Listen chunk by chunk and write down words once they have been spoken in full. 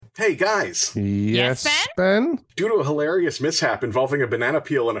Hey, guys. Yes, Ben? Due to a hilarious mishap involving a banana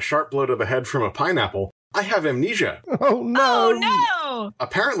peel and a sharp blow to the head from a pineapple, I have amnesia. Oh, no! Oh, no!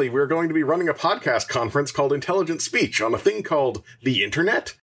 Apparently, we're going to be running a podcast conference called Intelligent Speech on a thing called the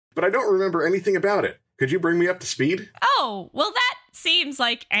Internet, but I don't remember anything about it. Could you bring me up to speed? Oh, well, that seems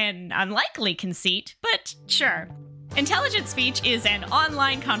like an unlikely conceit, but sure. Intelligent Speech is an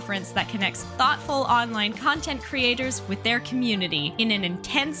online conference that connects thoughtful online content creators with their community in an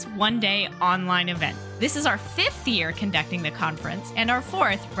intense one-day online event. This is our 5th year conducting the conference and our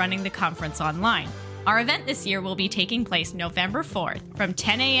 4th running the conference online. Our event this year will be taking place November 4th from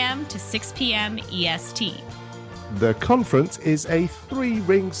 10 a.m. to 6 p.m. EST. The conference is a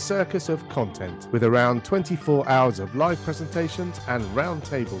 3-ring circus of content with around 24 hours of live presentations and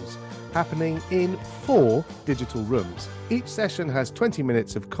roundtables happening in 4 digital rooms. Each session has 20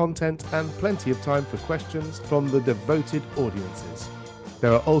 minutes of content and plenty of time for questions from the devoted audiences.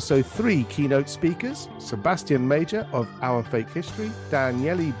 There are also 3 keynote speakers: Sebastian Major of Our Fake History,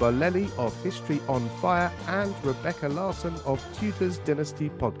 Daniele Bolelli of History on Fire, and Rebecca Larson of Tudor's Dynasty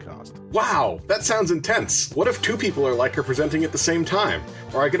Podcast. Wow, that sounds intense. What if 2 people are like her presenting at the same time?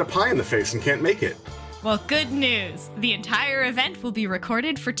 Or I get a pie in the face and can't make it? Well, good news. The entire event will be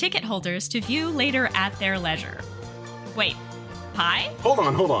recorded for ticket holders to view later at their leisure. Wait, pie? Hold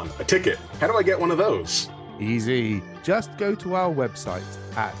on. A ticket. How do I get one of those? Easy. Just go to our website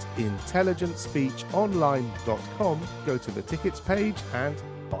at intelligentspeechonline.com, go to the tickets page, and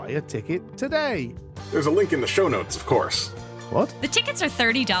buy a ticket today. There's a link in the show notes, of course. What? The tickets are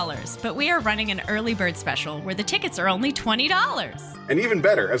 $30, but we are running an early bird special where the tickets are only $20. And even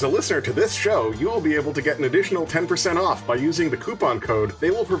better, as a listener to this show, you will be able to get an additional 10% off by using the coupon code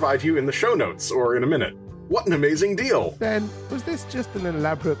they will provide you in the show notes, or in a minute. What an amazing deal! Ben, was this just an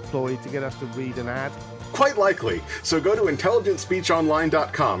elaborate ploy to get us to read an ad? Quite likely. So go to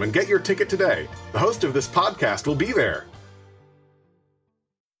intelligentspeechonline.com and get your ticket today. The host of this podcast will be there.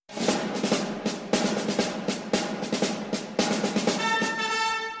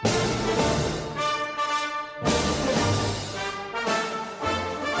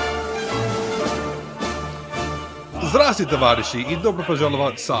 Здравствуйте, товарищи, и добро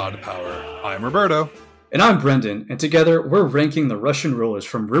пожаловать в Sod Power. I'm Roberto. And I'm Brendan, and together we're ranking the Russian rulers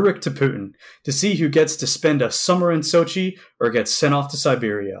from Rurik to Putin to see who gets to spend a summer in Sochi or gets sent off to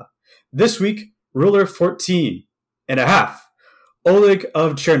Siberia. This week, ruler 14 and a half, Oleg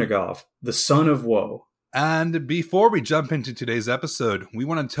of Chernigov, the Son of Woe. And before we jump into today's episode, we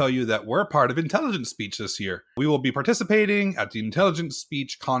want to tell you that we're part of Intelligent Speech this year. We will be participating at the Intelligent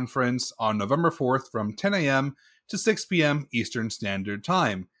Speech Conference on November 4th from 10 a.m. to 6 p.m. Eastern Standard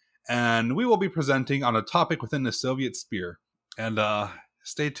Time. And we will be presenting on a topic within the Soviet sphere. And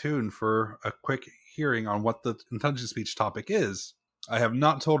stay tuned for a quick hearing on what the Intelligent Speech topic is. I have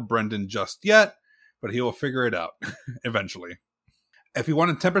not told Brendan just yet, but he will figure it out eventually. If you want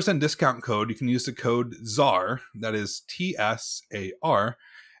a 10% discount code, you can use the code ZAR, that is TSAR.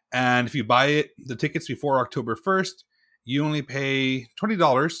 And if you buy the tickets before October 1st, you only pay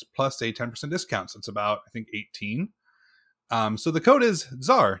 $20 plus a 10% discount. So it's about, I think, $18. So the code is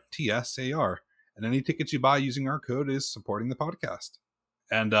ZAR, TSAR. And any tickets you buy using our code is supporting the podcast.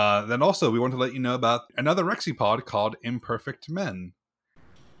 And then also, we want to let you know about another Rexipod called Imperfect Men.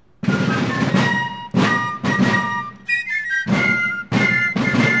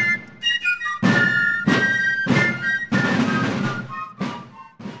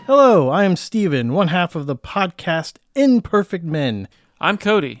 Hello, I am Steven, one half of the podcast Imperfect Men. I'm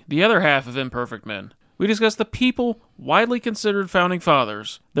Cody, the other half of Imperfect Men. We discuss the people widely considered founding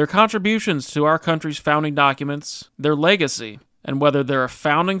fathers, their contributions to our country's founding documents, their legacy, and whether they're a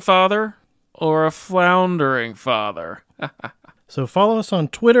founding father or a floundering father. So follow us on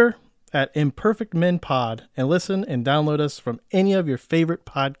Twitter at Imperfect Men Pod and listen and download us from any of your favorite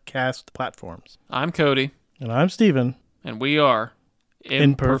podcast platforms. I'm Cody. And I'm Steven. And we are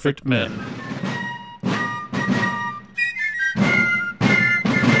Imperfect Men.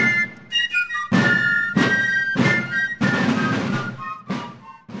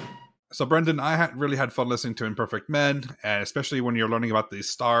 So, Brendan, I really had fun listening to Imperfect Men, and especially when you're learning about the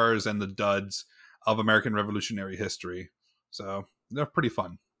stars and the duds of American Revolutionary history. So, they're pretty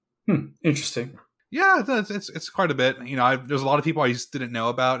fun. Interesting. Yeah, it's quite a bit. You know, there's a lot of people I just didn't know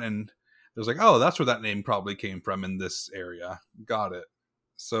about, and it was like, oh, that's where that name probably came from in this area. Got it.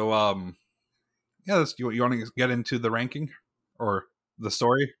 So, yeah, you want to get into the ranking or the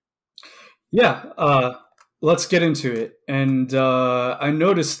story? Yeah, let's get into it. And I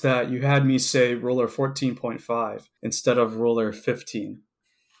noticed that you had me say ruler 14.5 instead of ruler 15.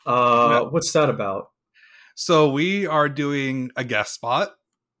 What's that about? So we are doing a guest spot.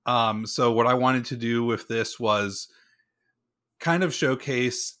 So what I wanted to do with this was kind of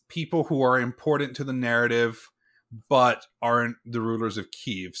showcase people who are important to the narrative, but aren't the rulers of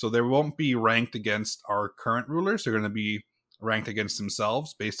Kiev. So they won't be ranked against our current rulers. They're going to be ranked against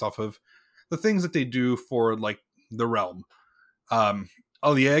themselves based off of the things that they do for like the realm.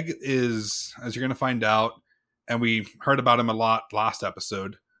 Oleg is, as you're going to find out, and we heard about him a lot last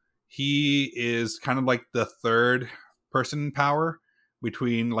episode, he is kind of like the third person in power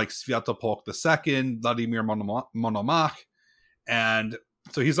between like Sviatopolk II, Vladimir Monomach, and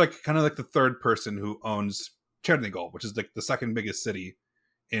so he's like kind of like the third person who owns Chernigov, which is like the second biggest city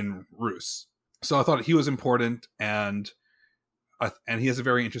in Rus. So I thought he was important, and he has a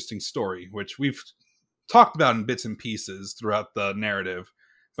very interesting story, which we've talked about in bits and pieces throughout the narrative,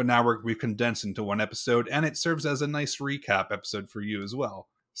 but now we've condensed into one episode, and it serves as a nice recap episode for you as well.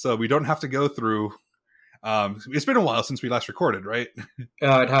 So we don't have to go through. It's been a while since we last recorded, right?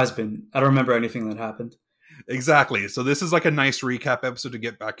 It has been. I don't remember anything that happened. Exactly. So this is like a nice recap episode to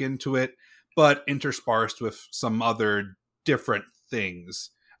get back into it, but interspersed with some other different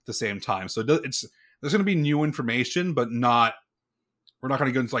things at the same time. So there's going to be new information, but we're not going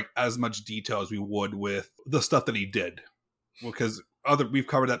to go into like as much detail as we would with the stuff that he did, because we've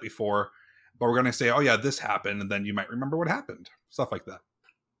covered that before, but we're going to say, oh yeah, this happened, and then you might remember what happened. Stuff like that.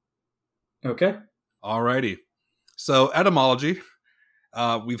 Okay. Alrighty. So etymology,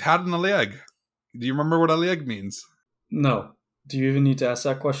 we've had an Oleg. Do you remember what Oleg means? No. Do you even need to ask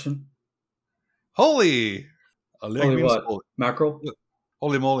that question? Holy. Oleg Holy means what? holy. Mackerel?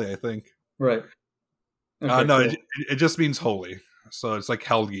 Holy moly, I think. Right. Okay, No, cool. it just means holy. So it's like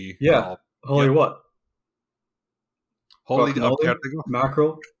Helgi. Yeah. Holy what? Holy Guacamole?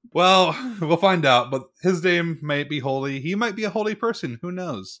 Mackerel? Well, we'll find out, but his name might be holy. He might be a holy person. Who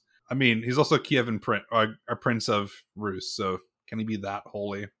knows? I mean, he's also Kievan a prince of Rus, so can he be that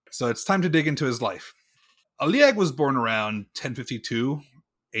holy? So it's time to dig into his life. Oleg was born around 1052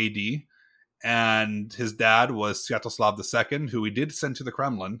 AD, and his dad was Sviatoslav II, who we did send to the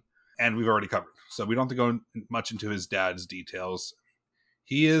Kremlin, and we've already covered. So we don't have to go much into his dad's details.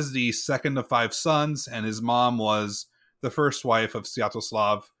 He is the second of 5 sons, and his mom was the first wife of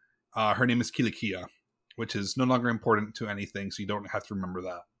Sviatoslav. Her name is Kilikia, which is no longer important to anything, so you don't have to remember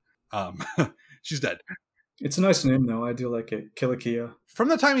that. She's dead. It's a nice name, though. I do like it. Kilikia. From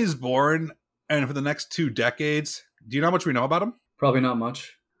the time he's born, and for the next 2 decades, do you know how much we know about him? Probably not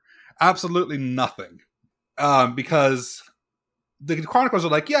much. Absolutely nothing. Because the chronicles are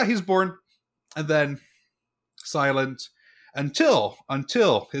like, yeah, he's born, and then silent until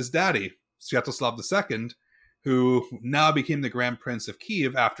his daddy, Sviatoslav II, who now became the Grand Prince of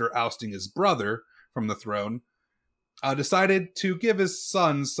Kiev after ousting his brother from the throne, decided to give his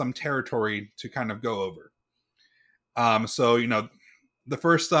sons some territory to kind of go over. So, the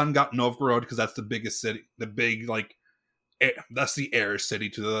first son got Novgorod because that's the biggest city, that's the heir city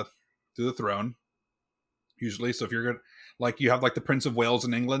to the throne, usually. So if you're going you have like the Prince of Wales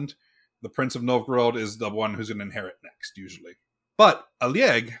in England, the Prince of Novgorod is the one who's going to inherit next, usually. But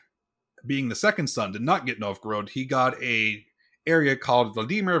Oleg, being the second son, did not get Novgorod. He got a area called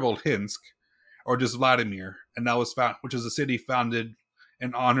Vladimir Volhinsk, or just Vladimir, and that was which is a city founded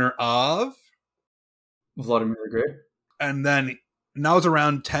in honor of Vladimir the Great. And then that was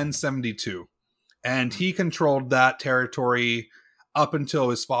around 1072, and he controlled that territory up until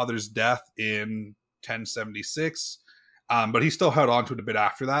his father's death in 1076. But he still held on to it a bit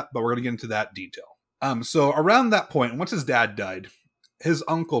after that, but we're going to get into that detail. So around that point, once his dad died, his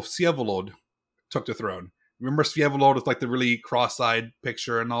uncle Vsevolod took the throne. Remember Vsevolod with like the really cross-eyed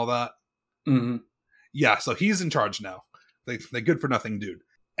picture and all that? Mm-hmm. Yeah, so he's in charge now. The good for nothing dude.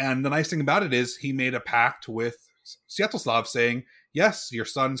 And the nice thing about it is he made a pact with Sviatoslav saying, yes, your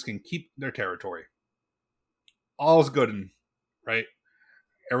sons can keep their territory. All's good, right?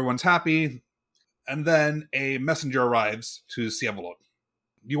 Everyone's happy. And then a messenger arrives to Vsevolod.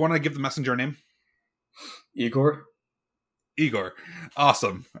 Do you want to give the messenger a name? Igor.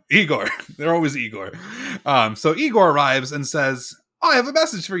 Awesome. Igor. They're always Igor. So Igor arrives and says, I have a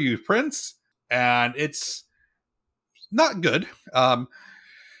message for you, Prince. And it's not good.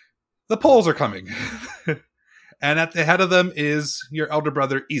 The Poles are coming. And at the head of them is your elder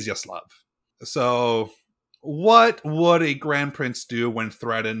brother, Izyaslav. So what would a Grand Prince do when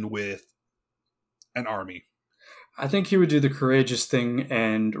threatened with an army? I think he would do the courageous thing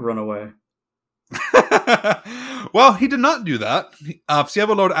and run away. Well, he did not do that.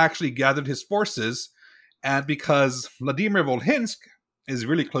 Vsevolod actually gathered his forces, and because Vladimir Volhinsk is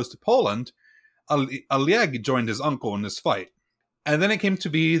really close to Poland, Oleg joined his uncle in this fight. And then it came to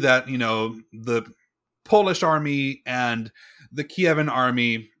be that, the Polish army and the Kievan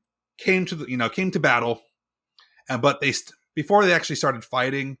army came to battle, but before they actually started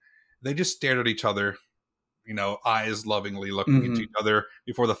fighting, they just stared at each other, eyes lovingly looking into each other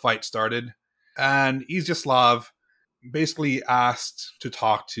before the fight started. And Izyaslav basically asked to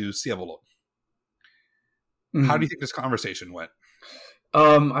talk to Vsevolod. How do you think this conversation went?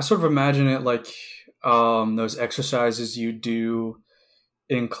 I sort of imagine it like those exercises you do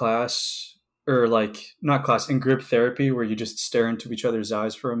in class, or like not class, in group therapy, where you just stare into each other's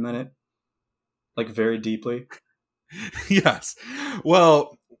eyes for a minute, like very deeply. Yes.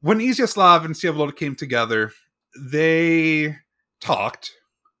 Well, when Izyaslav and Vsevolod came together, they talked,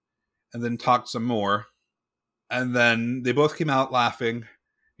 and then talked some more, and then they both came out laughing,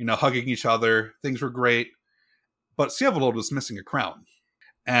 hugging each other. Things were great, but Vsevolod was missing a crown,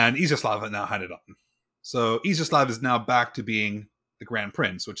 and Izyaslav now had it on. So Izyaslav is now back to being the Grand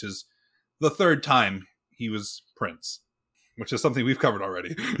Prince, which is the third time he was prince, which is something we've covered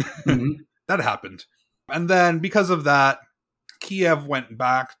already. That happened. And then because of that, Kiev went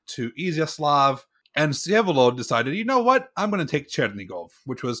back to Izyaslav, and Vsevolod decided, you know what? I'm going to take Chernigov,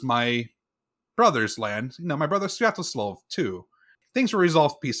 which was my brother's land. My brother Sviatoslav too. Things were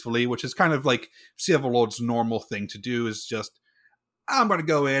resolved peacefully, which is kind of like Vsevolod's normal thing to do, is just, I'm going to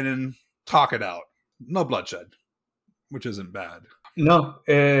go in and talk it out. No bloodshed, which isn't bad. No,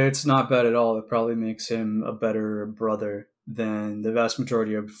 it's not bad at all. It probably makes him a better brother than the vast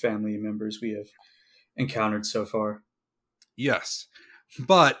majority of family members we have encountered so far. Yes.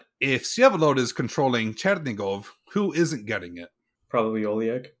 But if Vsevolod is controlling Chernigov, who isn't getting it? Probably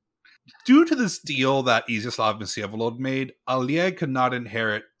Oleg. Due to this deal that Izyaslav and Vsevolod made, Oleg could not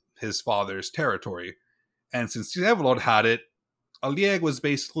inherit his father's territory. And since Vsevolod had it, Oleg was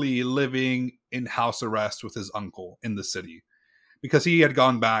basically living in house arrest with his uncle in the city. Because he had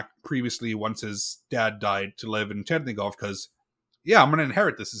gone back previously, once his dad died, to live in Chernigov because, I'm going to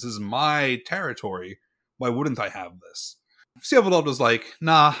inherit this. This is my territory. Why wouldn't I have this? Vsevolod was like,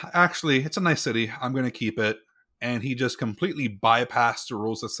 nah, actually, it's a nice city. I'm going to keep it. And he just completely bypassed the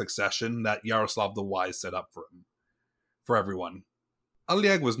rules of succession that Yaroslav the Wise set up for him, for everyone.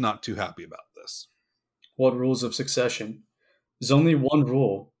 Oleg was not too happy about this. What rules of succession? There's only one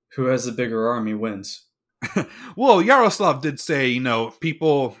rule. Who has the bigger army wins. Well, Yaroslav did say,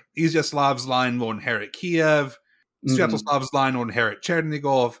 Izyaslav's line will inherit Kiev, Sviatoslav's line will inherit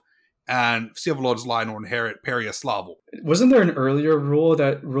Chernigov, and Vsevolod's line will inherit Pereyaslav. Wasn't there an earlier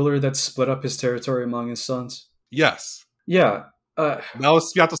ruler that split up his territory among his sons? Yes. Yeah. That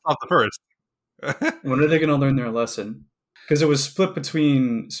was Sviatoslav the First. When are they going to learn their lesson? Because it was split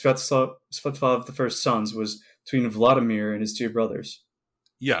between Sviatoslav the First's sons, was between Vladimir and his two brothers.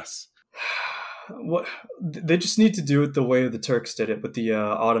 Yes. What they just need to do it the way the Turks did it with the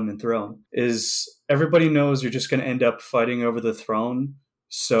Ottoman throne. Is everybody knows you're just going to end up fighting over the throne,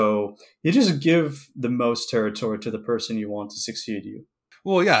 so you just give the most territory to the person you want to succeed you.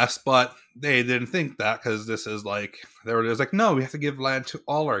 Well, yes, but they didn't think that, because this is like, they were just like, no, we have to give land to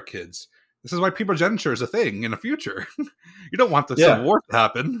all our kids. This is why primogeniture is a thing in the future. You don't want the Civil War to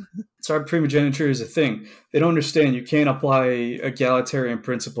happen. It's why primogeniture is a thing. They don't understand you can't apply egalitarian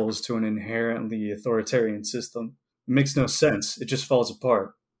principles to an inherently authoritarian system. It makes no sense. It just falls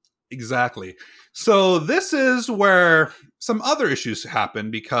apart. Exactly. So this is where some other issues happen,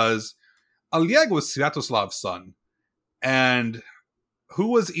 because Oleg was Sviatoslav's son. And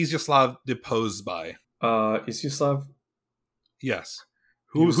who was Izyaslav deposed by? Izyaslav? Yes.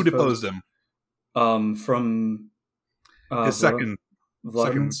 Who deposed him? From his second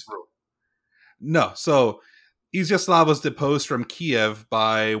rule. No, so Izyaslav was deposed from Kiev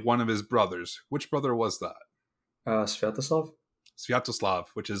by one of his brothers. Which brother was that? Sviatoslav? Sviatoslav,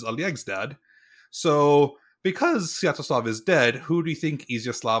 which is Oleg's dad. So, because Sviatoslav is dead, who do you think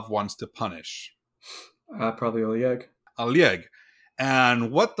Izyaslav wants to punish? Probably Oleg. Oleg. And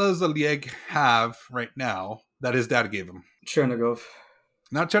what does Oleg have right now that his dad gave him? Chernigov.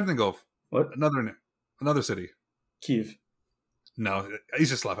 Not Chernigov. What? Another city. Kiev. No,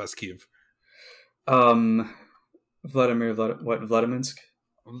 Izyaslav has Kiev. Vladimir Volhinsk?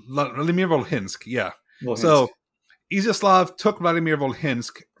 Vladimir Volhinsk, yeah. Volhinsk. So, Izyaslav took Vladimir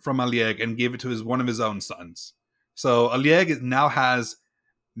Volhinsk from Oleg and gave it to one of his own sons. So, Oleg now has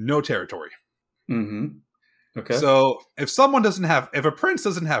no territory. Mm-hmm. Okay. So, if a prince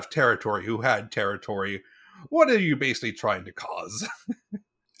doesn't have territory who had territory, what are you basically trying to cause?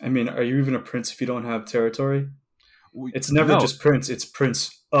 I mean, are you even a prince if you don't have territory? It's never just prince, it's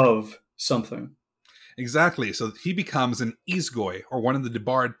prince of something. Exactly. So he becomes an Izgoy, or one of the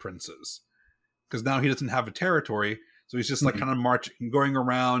debarred princes. Because now he doesn't have a territory, so he's just like kind of marching, going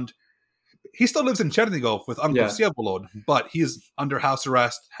around. he still lives in Chernigov with Uncle Yeah. Vsevolod, but he's under house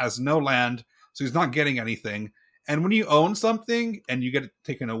arrest, has no land, so he's not getting anything. And when you own something and you get it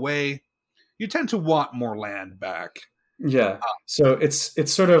taken away, you tend to want more land back. Yeah. So it's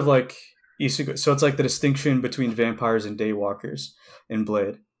sort of like isekai. So it's like the distinction between vampires and daywalkers in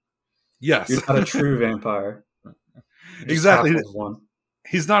Blade. Yes. You're not a true vampire. Exactly. One.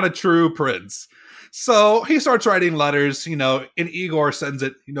 He's not a true prince. So he starts writing letters, and Igor sends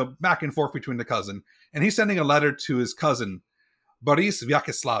it, back and forth between the cousin. And he's sending a letter to his cousin, Boris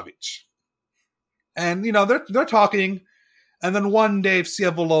Vyacheslavic. And, they're talking. And then one day,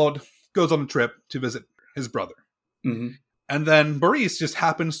 Vsevolod goes on a trip to visit his brother. Mm-hmm. And then Boris just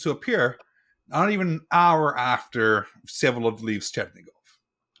happens to appear not even an hour after Vsevolod leaves Chernigov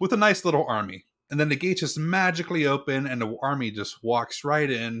with a nice little army. And then the gates just magically open and the army just walks right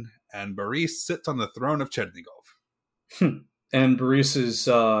in and Boris sits on the throne of Chernigov. And Boris is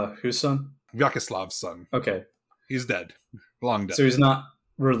whose son? Vyacheslav's son. Okay. He's dead. Long dead. So he's not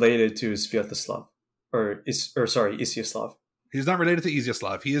related to Sviatoslav. Isyaslav. He's not related to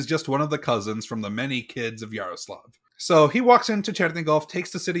Izyaslav. He is just one of the cousins from the many kids of Yaroslav. So he walks into Chernigov,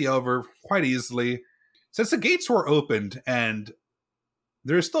 takes the city over quite easily. Since the gates were opened and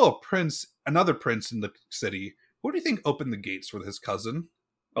there's still another prince in the city, who do you think opened the gates with his cousin?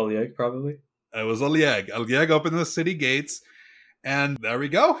 Oleg, probably. It was Oleg. Oleg opened the city gates, and there we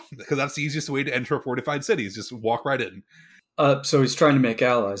go. Because that's the easiest way to enter a fortified city, is just walk right in. So he's trying to make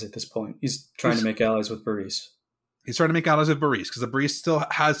allies at this point. He's trying to make allies with Boris. He's trying to make allies with Boris, because the Boris still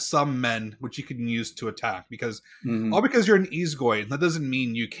has some men which you can use to attack. Because all because you're an Izgoy, that doesn't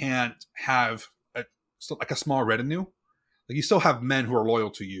mean you can't have a small retinue. Like, you still have men who are loyal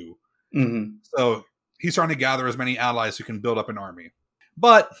to you. Mm-hmm. So he's trying to gather as many allies who can build up an army.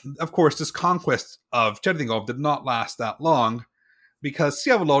 But, of course, this conquest of Chernigov did not last that long, because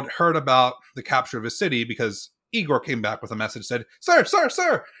Vsevolod heard about the capture of his city, because Igor came back with a message that said,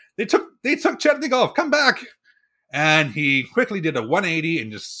 Sir, they took Chernigov, come back! And he quickly did a 180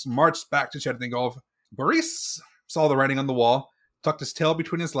 and just marched back to Chernigov. Boris saw the writing on the wall, tucked his tail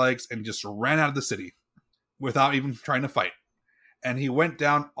between his legs, and just ran out of the city without even trying to fight. And he went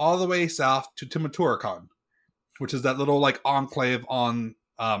down all the way south to Timuturkhan, which is that little enclave on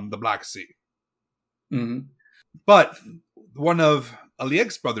the Black Sea. Mm-hmm. But one of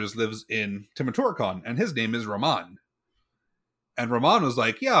Oleg's brothers lives in Timuturkhan, and his name is Roman. And Roman was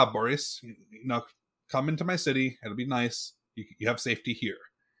like, yeah, Boris, come into my city. It'll be nice. You have safety here.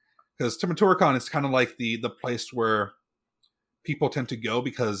 Because Timuturkhan is kind of like the place where people tend to go,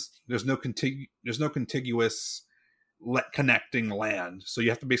 because there's no contiguous connecting land. So you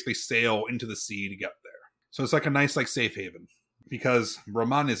have to basically sail into the sea to get there. So it's like a nice safe haven. Because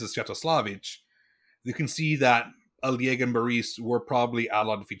Roman is a Sviatoslavich, you can see that Oleg and Boris were probably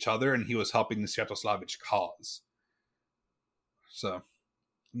allied with each other, and he was helping the Sviatoslavich cause. So,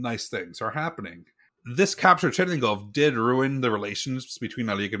 nice things are happening. This capture of Chernigov did ruin the relations between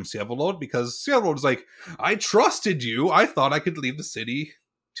Oleg and Vsevolod, because Vsevolod was like, I trusted you. I thought I could leave the city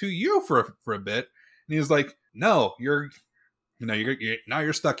to you for a bit. And he was like, no, you're now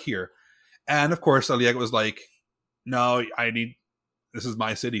you're stuck here. And of course, Oleg was like, no, this is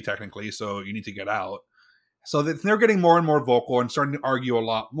my city technically, so you need to get out. So they're getting more and more vocal and starting to argue a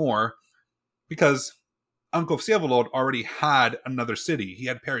lot more, because Uncle Vsevolod already had another city. He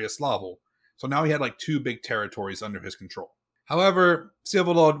had Peryaslavel. So now he had two big territories under his control. However,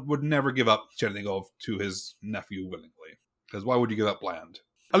 Vsevolod would never give up Chernigov to his nephew willingly, because why would you give up land?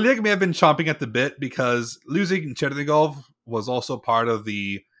 Oleg may have been chomping at the bit, because losing Chernigov was also part of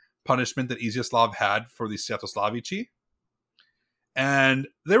the punishment that Izyaslav had for the Sviatoslavichi. And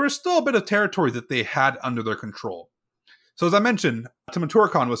there was still a bit of territory that they had under their control. So as I mentioned,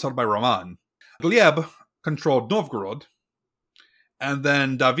 Timuturkhan was held by Roman. Gleb controlled Novgorod. And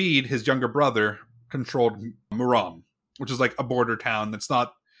then David, his younger brother, controlled Murom, which is a border town that's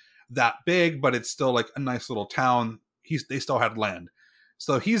not that big, but it's still a nice little town. They still had land.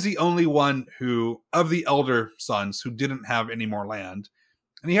 So he's the only one of the elder sons, who didn't have any more land.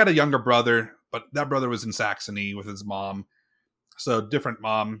 And he had a younger brother, but that brother was in Saxony with his mom. So different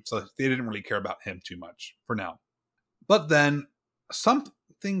mom. So they didn't really care about him too much for now. But then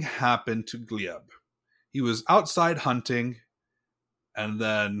something happened to Gleb. He was outside hunting, and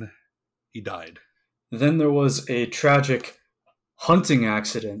then he died. Then there was a tragic hunting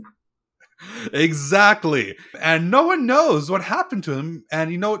accident. Exactly. And no one knows what happened to him.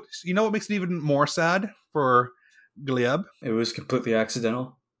 And you know what makes it even more sad for Gleb? It was completely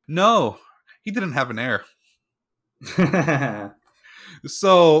accidental. No, he didn't have an heir.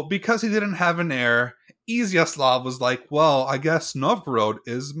 So because he didn't have an heir, Izyaslav was like, well, I guess Novgorod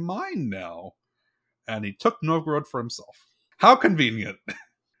is mine now. And he took Novgorod for himself. How convenient.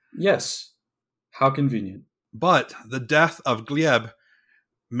 Yes. How convenient. But the death of Gleb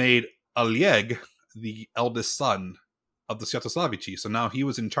made Oleg the eldest son of the Sviatoslavichi. So now he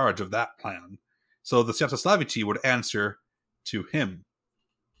was in charge of that plan. So the Sviatoslavichi would answer to him.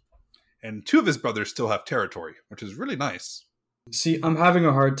 And 2 of his brothers still have territory, which is really nice. See, I'm having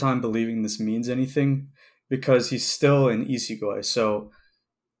a hard time believing this means anything because he's still in Isigoi. So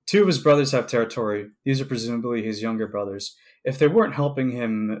 2 of his brothers have territory. These are presumably his younger brothers. If they weren't helping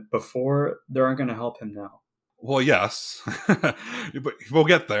him before, they aren't going to help him now. Well, yes, but we'll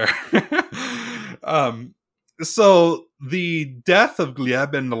get there. So the death of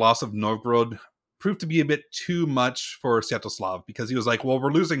Gleb and the loss of Novgorod proved to be a bit too much for Sviatoslav, because he was like, well,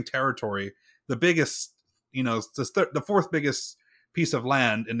 we're losing territory. The biggest, the 4th biggest piece of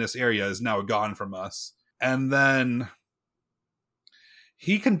land in this area is now gone from us. And then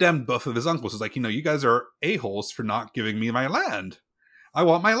he condemned both of his uncles. He's like, you guys are a-holes for not giving me my land. I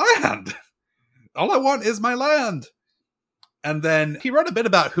want my land. All I want is my land. And then he wrote a bit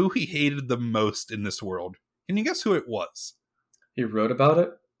about who he hated the most in this world. Can you guess who it was? He wrote about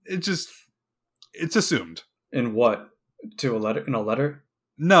it? It's assumed. In what? To a letter? In a letter?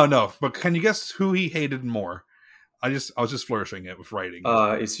 No. But can you guess who he hated more? I was just flourishing it with writing.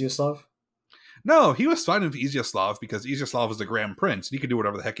 Izyaslav? No, he was fine with Izyaslav because Izyaslav was the Grand Prince. And he could do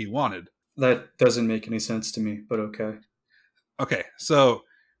whatever the heck he wanted. That doesn't make any sense to me, but okay. Okay, so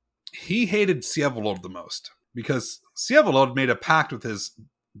he hated Vsevolod the most because Vsevolod made a pact with his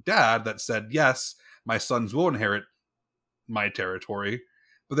dad that said, yes, my sons will inherit my territory,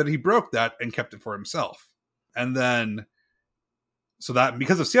 but then he broke that and kept it for himself. And then, so that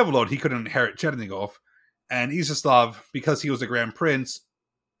because of Vsevolod, he couldn't inherit Chernigov, and Izyaslav, because he was a Grand Prince,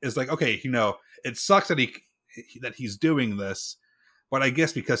 is like, okay, it sucks that he's doing this, but I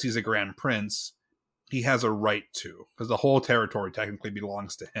guess because he's a Grand Prince, he has a right to, because the whole territory technically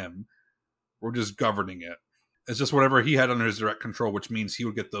belongs to him. We're just governing it. It's just whatever he had under his direct control, which means he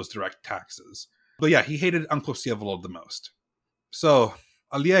would get those direct taxes. But yeah, he hated Uncle Vsevolod the most. So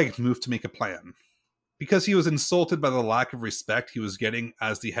Oleg moved to make a plan. Because he was insulted by the lack of respect he was getting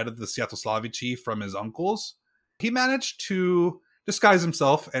as the head of the Sviatoslavichi from his uncles, he managed to disguise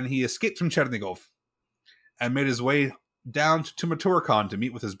himself, and he escaped from Chernigov and made his way down to Turkan to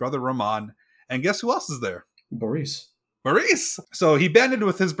meet with his brother Roman. And guess who else is there? Boris. So he banded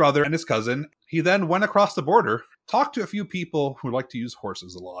with his brother and his cousin. He then went across the border, talked to a few people who like to use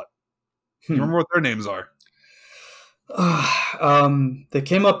horses a lot. Do you remember what their names are? They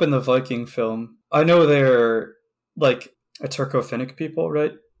came up in the Viking film. I know they're like a Turco-Finnic people,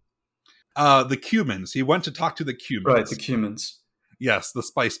 right? The Cumans. He went to talk to the Cumans. Right, the Cumans. Yes, the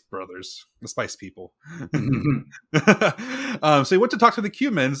Spice Brothers, the Spice people. So he went to talk to the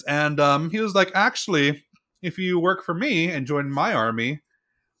Cumans, and he was like, actually, if you work for me and join my army,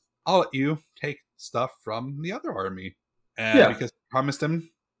 I'll let you take stuff from the other army. And because I promised him,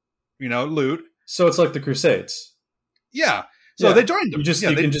 loot. So it's like the Crusades. Yeah. So they joined him.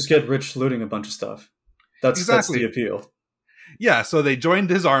 You can just get rich looting a bunch of stuff. That's the appeal. Yeah, so they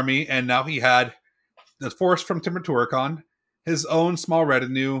joined his army, and now he had the force from Turkan, his own small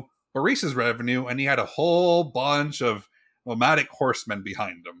retinue, Boris's revenue, and he had a whole bunch of nomadic horsemen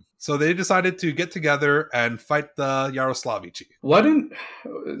behind him. So they decided to get together and fight the Yaroslavichi. Why didn't...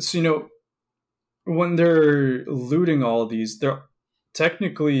 So, when they're looting all these, they're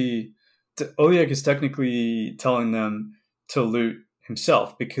technically... Oleg is technically telling them to loot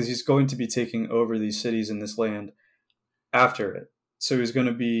himself because he's going to be taking over these cities in this land after it. So he's going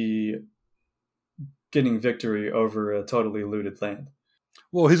to be getting victory over a totally looted land.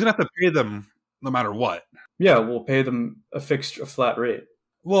 Well, he's going to have to pay them no matter what. Yeah, we'll pay them a flat rate.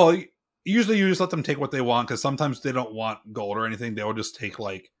 Well, usually you just let them take what they want because sometimes they don't want gold or anything. They'll just take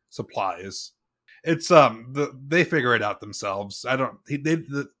like supplies. It's they figure it out themselves.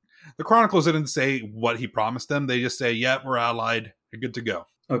 The Chronicles didn't say what he promised them. They just say, yeah, we're allied. You're good to go.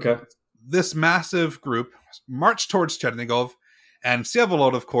 Okay. This massive group marched towards Chernigov, and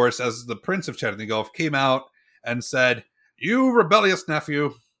Vsevolod, of course, as the Prince of Chernigov, came out and said, you rebellious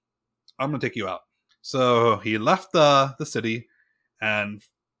nephew, I'm going to take you out. So he left the city and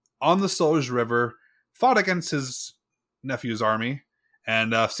on the Solj River fought against his nephew's army,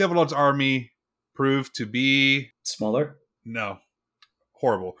 and Vsevolod's army proved to be... Smaller? No.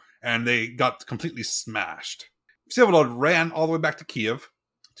 Horrible. And they got completely smashed. Vsevolod ran all the way back to Kiev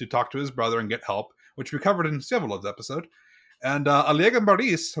to talk to his brother and get help, which we covered in Vsevolod's episode. And Oleg and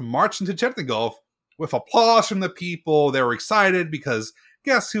Boris marched into Chernigov with applause from the people. They were excited because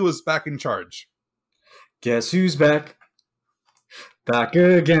guess who was back in charge? Guess who's back? Back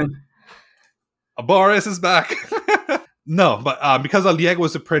again. Boris is back. No, but because Oleg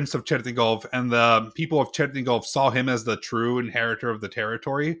was the prince of Chernigov, and the people of Chernigov saw him as the true inheritor of the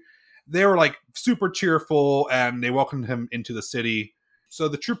territory, they were like super cheerful, and they welcomed him into the city. So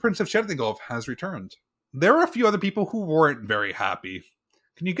the true prince of Chernigov has returned. There were a few other people who weren't very happy.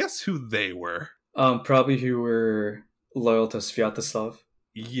 Can you guess who they were? Probably who were loyal to Sviatoslav.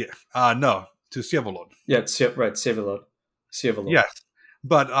 Yeah. No, to Vsevolod. Yeah, right, Vsevolod. Yes.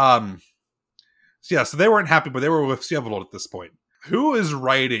 But, yeah, so they weren't happy, but they were with Vsevolod at this point. Who is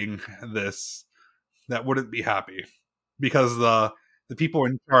writing this that wouldn't be happy? Because the people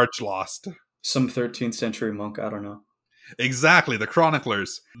in charge lost. Some 13th century monk, I don't know. Exactly, the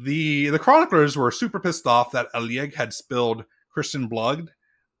chroniclers. The chroniclers were super pissed off that Oleg had spilled Christian blood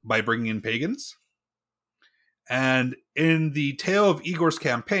by bringing in pagans. And in the tale of Igor's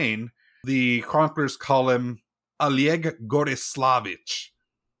campaign, the chroniclers call him Oleg Gorislavich,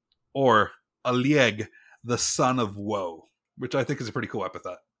 or Oleg, the Son of Woe, which I think is a pretty cool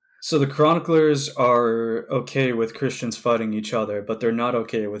epithet. So the chroniclers are okay with Christians fighting each other, but they're not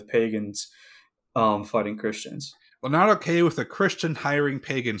okay with pagans fighting Christians. Well, not okay with a Christian hiring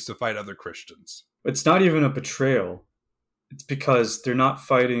pagans to fight other Christians. It's not even a betrayal. It's because they're not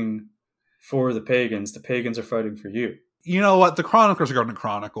fighting for the pagans. The pagans are fighting for you. You know what? The chroniclers are going to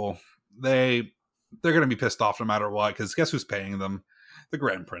chronicle. They're going to be pissed off no matter what, because guess who's paying them? The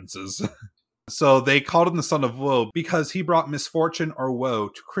Grand Princes. So they called him the Son of Woe because he brought misfortune or woe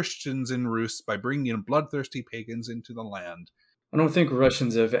to Christians in Rus by bringing in bloodthirsty pagans into the land. I don't think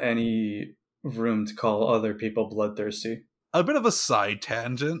Russians have any room to call other people bloodthirsty. A bit of a side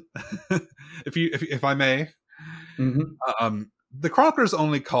tangent, if I may. Mm-hmm. The chroniclers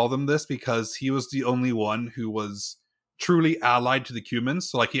only call them this because he was the only one who was truly allied to the Cumans.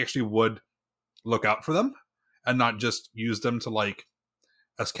 So, like, he actually would look out for them and not just use them to, like,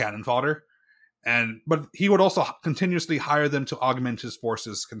 as cannon fodder. But he would also continuously hire them to augment his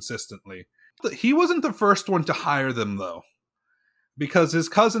forces consistently. He wasn't the first one to hire them, though, because his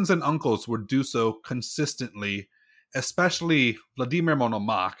cousins and uncles would do so consistently, especially Vladimir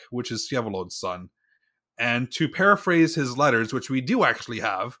Monomakh, which is Vsevolod's son. And to paraphrase his letters, which we do actually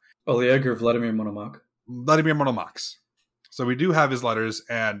have... Oleg or Vladimir Monomakh? Vladimir Monomakh's. So we do have his letters,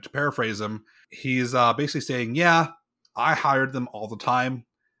 and to paraphrase him, he's basically saying, yeah, I hired them all the time.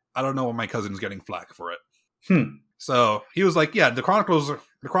 I don't know why my cousin's getting flack for it. So he was like, yeah, the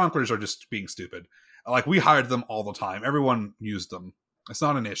chroniclers are just being stupid. Like, we hired them all the time. Everyone used them. It's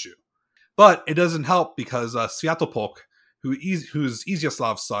not an issue. But it doesn't help because Sviatopolk, who's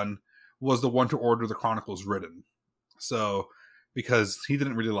Iziaslav's son, was the one to order the chronicles written. So, because he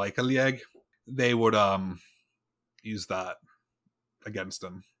didn't really like Oleg, they would use that against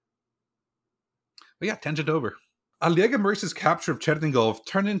him. But yeah, tangent over. Oleg and Boris's capture of Chernigov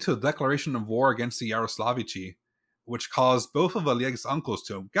turned into a declaration of war against the Yaroslavichi, which caused both of Oleg's uncles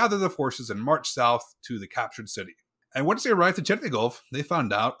to gather their forces and march south to the captured city. And once they arrived at Chernigov, they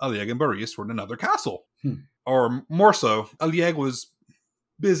found out Oleg and Boris were in another castle. Or more so, Oleg was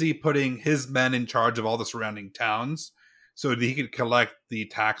busy putting his men in charge of all the surrounding towns so that he could collect the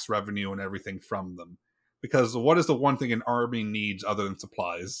tax revenue and everything from them. Because what is the one thing an army needs other than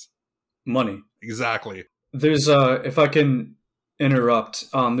supplies? Money. Exactly. There's, if I can interrupt,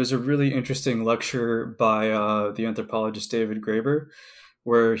 there's a really interesting lecture by the anthropologist David Graeber,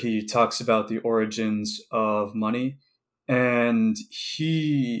 where he talks about the origins of money. And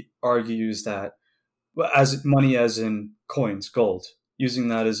he argues that as money as in coins, gold, using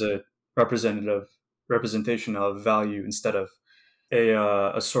that as a representation of value instead of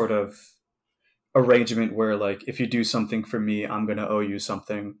a sort of arrangement where, like, if you do something for me, I'm going to owe you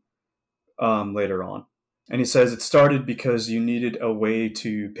something later on. And he says it started because you needed a way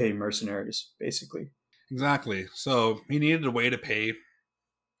to pay mercenaries, basically. Exactly. So he needed a way to pay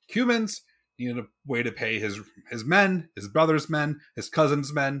Cumans, he needed a way to pay his men, his brother's men, his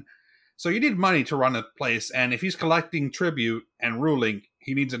cousin's men. So you need money to run a place, and if he's collecting tribute and ruling,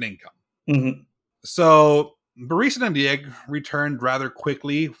 he needs an income. Mm-hmm. So Boris and Oleg returned rather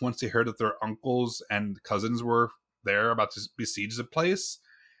quickly once they heard that their uncles and cousins were there about to besiege the place.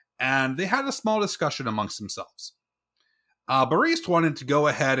 And they had a small discussion amongst themselves. Boris wanted to go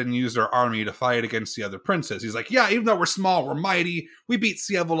ahead and use their army to fight against the other princes. He's like, yeah, even though we're small, we're mighty. We beat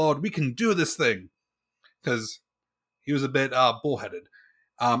Vsevolod. We can do this thing. Because he was a bit bullheaded.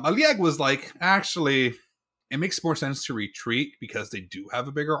 Oleg was like, actually, it makes more sense to retreat because they do have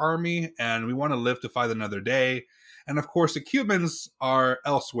a bigger army. And we want to live to fight another day. And of course, the Cumans are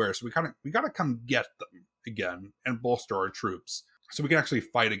elsewhere. So we got to come get them again and bolster our troops, so we can actually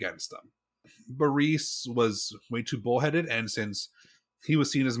fight against them. Boris was way too bullheaded, and since he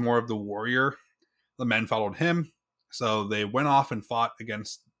was seen as more of the warrior, the men followed him. So they went off and fought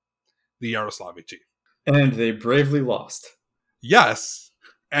against the Yaroslavichi. And they bravely lost. Yes.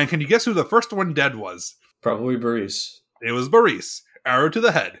 And can you guess who the first one dead was? Probably Boris. It was Boris. Arrow to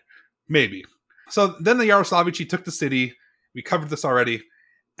the head. Maybe. So then the Yaroslavichi took the city. We covered this already.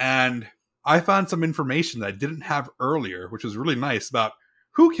 And I found some information that I didn't have earlier, which was really nice, about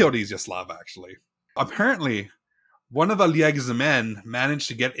who killed Izyaslav, actually. Apparently, one of Oleg's men managed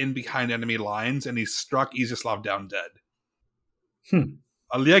to get in behind enemy lines, and he struck Izyaslav down dead.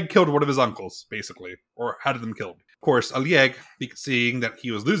 Oleg killed one of his uncles, basically, or had them killed. Of course, Oleg, seeing that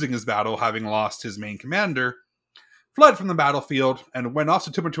he was losing his battle, having lost his main commander, fled from the battlefield and went off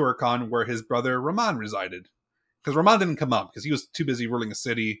to Tumaturkhan, where his brother Roman resided. Because Roman didn't come up, because he was too busy ruling a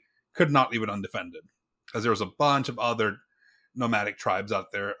city, could not leave it undefended. Because there was a bunch of other nomadic tribes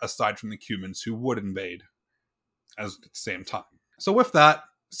out there, aside from the Cumans, who would invade at the same time. So with that,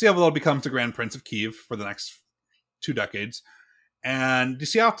 Vsevolod becomes the Grand Prince of Kiev for the next 2 decades, and the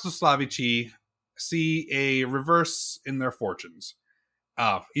Yaroslavichi see a reverse in their fortunes.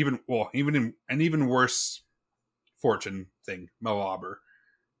 Even worse fortune thing, Malabar.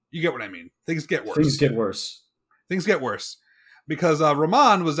 You get what I mean. Things get worse. Things get worse. Because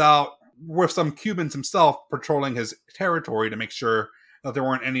Roman was out with some Cubans himself patrolling his territory to make sure that there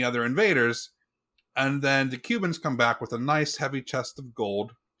weren't any other invaders. And then the Cubans come back with a nice heavy chest of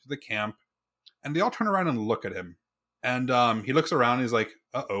gold to the camp. And they all turn around and look at him. And he looks around and he's like,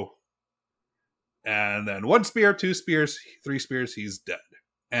 uh-oh. And then 1 spear, 2 spears, 3 spears, he's dead.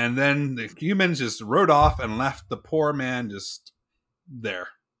 And then the Cumans just rode off and left the poor man just there,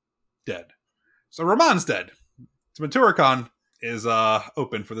 dead. So Roman's dead. Tumaturkhan is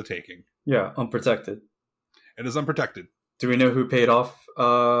open for the taking. Yeah, unprotected. It is unprotected. Do we know who paid off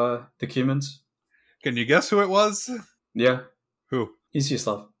the Cumans? Can you guess who it was? Yeah. Who?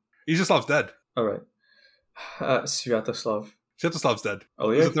 Izyaslav. Izyaslav's dead. All right. Sviatoslav. Sviatoslav's dead.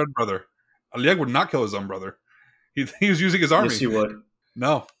 Oleg? He's the third brother. Oleg would not kill his own brother. He was using his army. Yes, he would.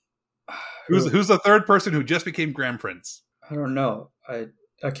 No. Who's the third person who just became Grand Prince? I don't know. I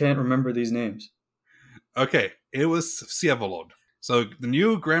can't remember these names. Okay, it was Vsevolod. So the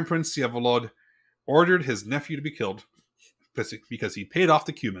new Grand Prince Vsevolod ordered his nephew to be killed because he paid off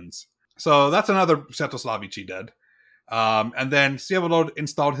the Cumans. So that's another Sviatoslavichi dead. And then Vsevolod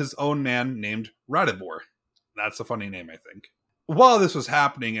installed his own man named Radibor. That's a funny name, I think. While this was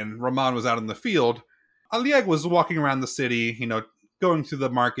happening and Roman was out in the field, Oleg was walking around the city, going through the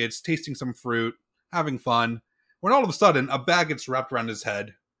markets, tasting some fruit, having fun, when all of a sudden a bag gets wrapped around his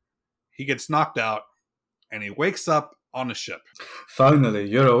head. He gets knocked out, and he wakes up on a ship. Finally,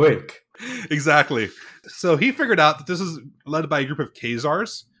 you're awake. Exactly. So he figured out that this is led by a group of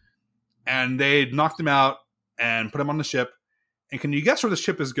Khazars, and they knocked him out and put him on the ship. And can you guess where the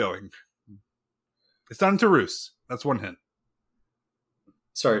ship is going? It's down to Rus. That's one hint.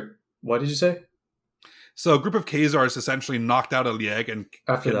 Sorry, what did you say? So a group of Khazars essentially knocked out Oleg and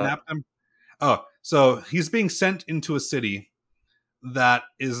kidnapped him. Oh, so he's being sent into a city that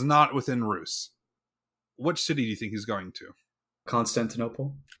is not within Rus. Which city do you think he's going to?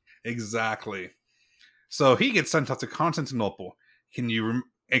 Constantinople. Exactly. So he gets sent off to Constantinople. Can you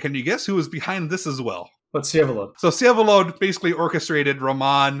guess who was behind this as well? What's Vsevolod? So Vsevolod basically orchestrated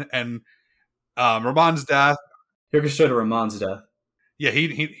Roman and Roman's death. He orchestrated Roman's death. Yeah,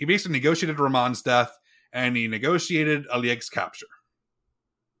 he basically negotiated Roman's death, and he negotiated Oleg's capture.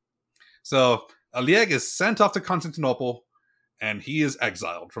 So Oleg is sent off to Constantinople, and he is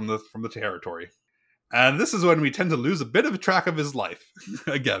exiled from the territory. And this is when we tend to lose a bit of track of his life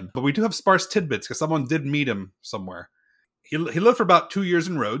again. But we do have sparse tidbits because someone did meet him somewhere. He lived for about 2 years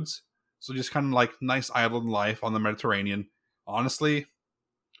in Rhodes, so just kind of like nice island life on the Mediterranean. Honestly,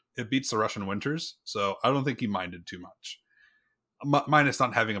 it beats the Russian winters, so I don't think he minded too much. Minus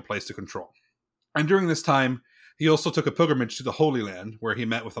not having a place to control. And during this time, he also took a pilgrimage to the Holy Land, where he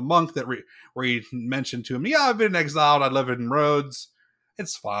met with a monk where he mentioned to him, "Yeah, I've been exiled. I live in Rhodes.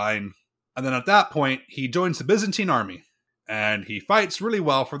 It's fine." And then at that point, he joins the Byzantine army, and he fights really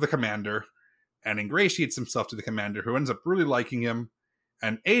well for the commander, and ingratiates himself to the commander, who ends up really liking him,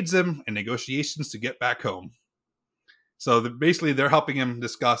 and aids him in negotiations to get back home. So basically, they're helping him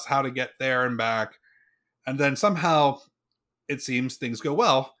discuss how to get there and back, and then somehow, it seems things go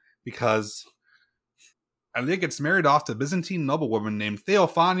well, because Oleg gets married off to a Byzantine noblewoman named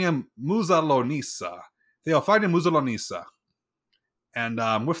Theophania Musalonisa.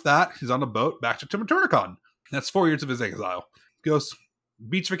 And with that, he's on a boat back to Tumaturkhan. That's 4 years of his exile. Goes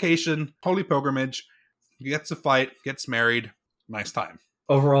beach vacation, holy pilgrimage, gets to fight, gets married. Nice time.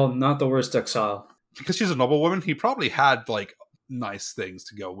 Overall, not the worst exile. Because she's a noblewoman, he probably had, like, nice things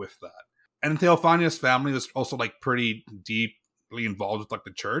to go with that. And Theophania's family was also, like, pretty deeply involved with, like,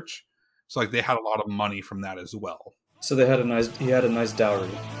 the church. So, like, they had a lot of money from that as well. So he had a nice dowry.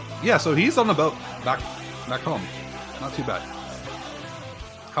 Yeah, so he's on the boat back home. Not too bad.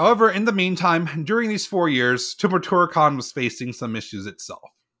 However, in the meantime, during these 4 years, Tumurturkan was facing some issues itself.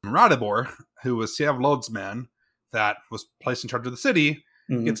 Radibor, who was Sievolod's man that was placed in charge of the city,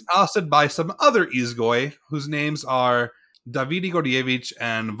 gets ousted by some other Izgoi, whose names are David Igorievich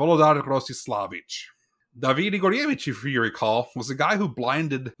and Volodar Rosislavich. David Igorievich, if you recall, was the guy who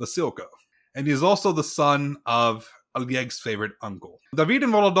blinded Vasilko, and he's also the son of Oleg's favorite uncle. David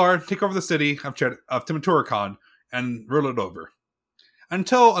and Volodar take over the city of Tumurturkan and rule it over,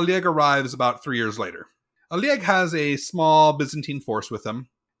 until Oleg arrives about 3 years later. Oleg has a small Byzantine force with him,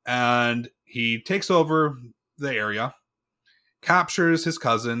 and he takes over the area, captures his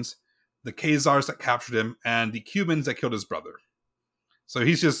cousins, the Khazars that captured him, and the Cumans that killed his brother. So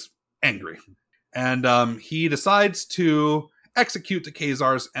he's just angry. And he decides to execute the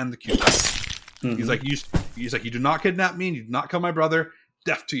Khazars and the Cumans. He's like, you do not kidnap me, and you do not kill my brother,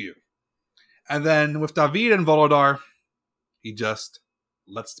 death to you. And then with David and Volodar, he just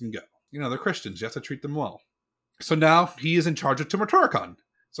lets them go. You know, they're Christians, you have to treat them well. So now he is in charge of Tumurturkan.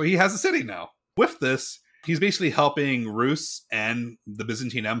 So he has a city now. With this, he's basically helping Rus and the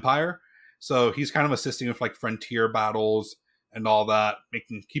Byzantine Empire. So he's kind of assisting with like frontier battles and all that,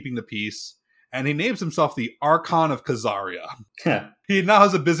 keeping the peace. And he names himself the Archon of Khazaria. He now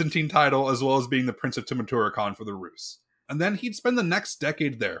has a Byzantine title as well as being the Prince of Tumurturkan for the Rus. And then he'd spend the next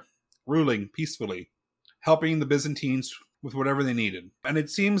decade there, ruling peacefully, helping the Byzantines with whatever they needed. And it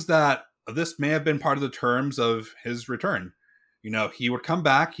seems that this may have been part of the terms of his return. You know, he would come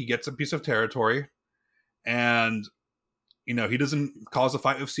back, he gets a piece of territory, and, you know, he doesn't cause a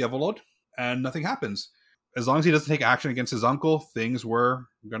fight with Sievolod, and nothing happens. As long as he doesn't take action against his uncle, things were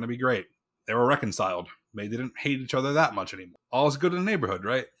going to be great. They were reconciled. They didn't hate each other that much anymore. All's good in the neighborhood,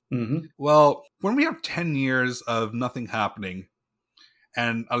 right? Well, when we have 10 years of nothing happening,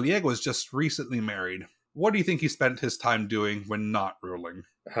 and Oleg was just recently married, what do you think he spent his time doing when not ruling?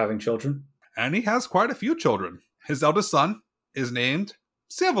 Having children. And he has quite a few children. His eldest son is named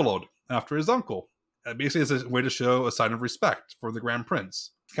Sievolod, after his uncle. Basically, it's a way to show a sign of respect for the Grand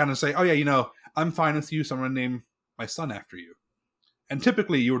Prince. Kind of say, oh yeah, you know, I'm fine with you, so I'm going to name my son after you. And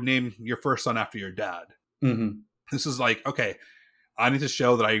typically, you would name your first son after your dad. This is like, okay, I need to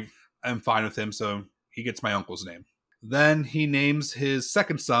show that I am fine with him, so he gets my uncle's name. Then he names his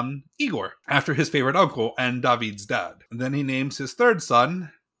second son, Igor, after his favorite uncle and David's dad. And then he names his third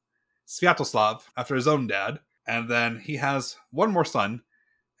son, Sviatoslav, after his own dad. And then he has one more son,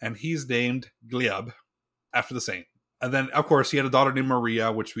 and he's named Gleb, after the saint. And then, of course, he had a daughter named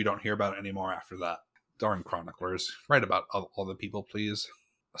Maria, which we don't hear about anymore after that. Darn chroniclers. Write about all the people, please.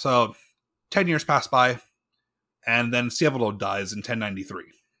 So, 10 years pass by, and then Sievolod dies in 1093.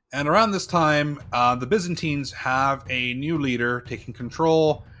 And around this time, the Byzantines have a new leader taking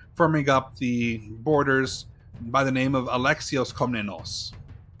control, firming up the borders by the name of Alexios Komnenos.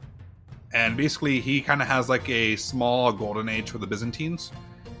 And basically, he kind of has like a small golden age for the Byzantines.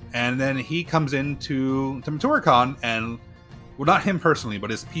 And then he comes into Tumurturkan, and, well, not him personally, but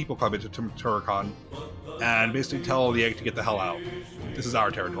his people come into Tumurturkan and basically tell Oleg to get the hell out. This is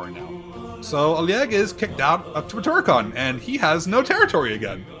our territory now. So Oleg is kicked out of Tumurturkan, and he has no territory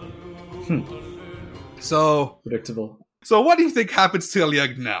again. So predictable. So what do you think happens to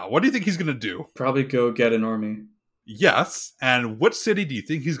Oleg now? What do you think he's going to do? Probably go get an army. Yes, and what city do you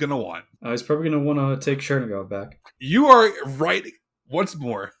think he's going to want? He's probably going to want to take Chernigov back. You are right once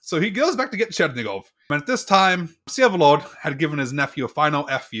more. So he goes back to get Chernigov. And at this time, Sievolod had given his nephew a final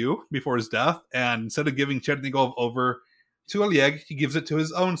FU before his death, and instead of giving Chernigov over to Oleg, he gives it to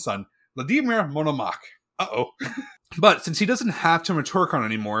his own son, Vladimir Monomakh. But since he doesn't have Tumurturkan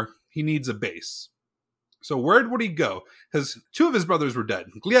anymore, he needs a base. So where would he go? Because two of his brothers were dead.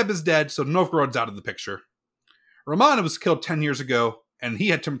 Gleb is dead, so Novgorod's out of the picture. Roman was killed 10 years ago, and he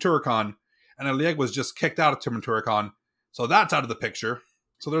had Tumurturkan, and Oleg was just kicked out of Tumurturkan, so that's out of the picture.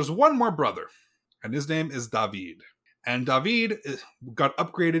 So there's one more brother, and his name is David. And David got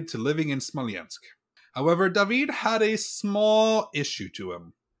upgraded to living in Smolensk. However, David had a small issue to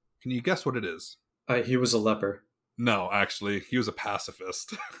him. Can you guess what it is? He was a leper. No, actually, he was a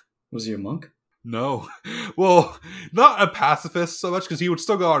pacifist. Was he a monk? No. Well, not a pacifist so much, because he would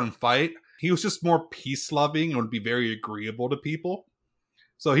still go out and fight. He was just more peace-loving and would be very agreeable to people.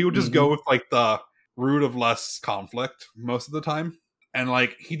 So he would just go with, like, the route of less conflict most of the time. And,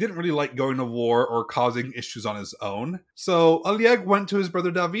 like, he didn't really like going to war or causing issues on his own. So Oleg went to his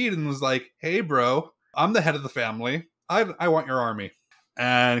brother David and was like, hey, bro, I'm the head of the family. I want your army.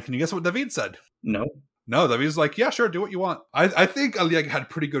 And can you guess what David said? No. No, David's like, yeah, sure, do what you want. I think Oleg had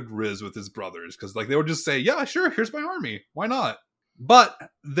pretty good riz with his brothers, because, like, they would just say, yeah, sure, here's my army. Why not? But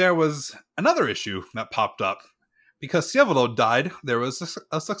there was another issue that popped up. Because Vsevolod died, there was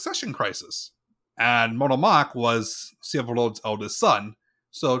a succession crisis. And Monomakh was Vsevolod's eldest son,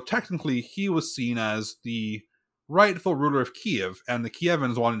 so technically he was seen as the rightful ruler of Kiev, and the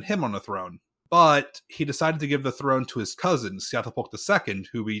Kievans wanted him on the throne. But he decided to give the throne to his cousin, Sviatopolk II,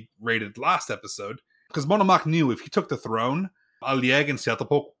 who we rated last episode, because Monomakh knew if he took the throne, Oleg and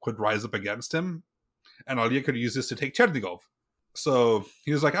Sviatopolk could rise up against him, and Oleg could use this to take Chernigov. So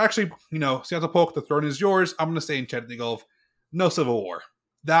he was like, actually, Sviatopolk, the throne is yours, I'm going to stay in Chernigov, no civil war.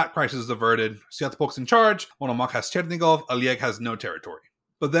 That crisis is averted. Sviatopolk's in charge. Monomakh has Chernigov. Oleg has no territory.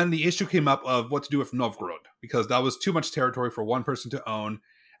 But then the issue came up of what to do with Novgorod, because that was too much territory for one person to own.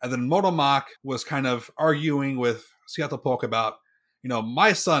 And then Monomakh was kind of arguing with Sviatopolk about,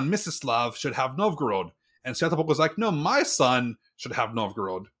 my son, Mstislav, should have Novgorod. And Sviatopolk was like, no, my son should have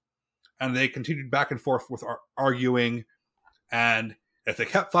Novgorod. And they continued back and forth with arguing. And if they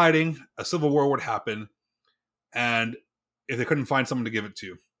kept fighting, a civil war would happen. And if they couldn't find someone to give it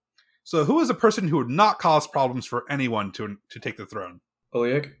to. So who is a person who would not cause problems for anyone to take the throne?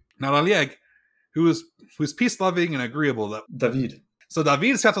 Oleg? Not Oleg, who's peace-loving and agreeable. David. So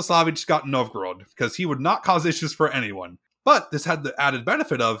David Sviatoslavich got Novgorod, because he would not cause issues for anyone. But this had the added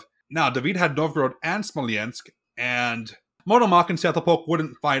benefit of, now David had Novgorod and Smolensk, and Monomakh and Sviatopolk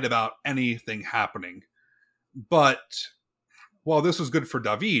wouldn't fight about anything happening. But while this was good for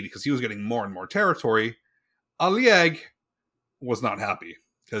David, because he was getting more and more territory, Oleg was not happy,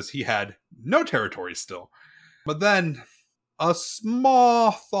 because he had no territory still. But then a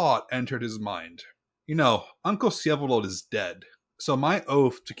small thought entered his mind. Uncle Vsevolod is dead, so my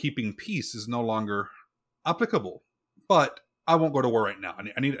oath to keeping peace is no longer applicable. But I won't go to war right now.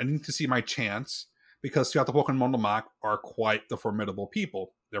 I need to see my chance, because Sviatopolk and Monomakh are quite the formidable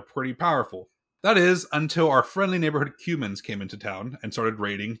people. They're pretty powerful. That is, until our friendly neighborhood Cumans came into town and started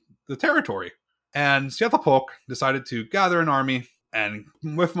raiding the territory. And Sviatopolk decided to gather an army and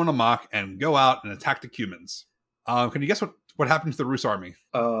with Monomakh and go out and attack the Cumans. Can you guess what happened to the Rus army?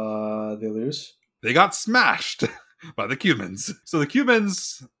 They lose? They got smashed by the Cumans. So the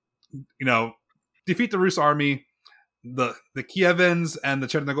Cumans, defeat the Rus army. The Kievans and the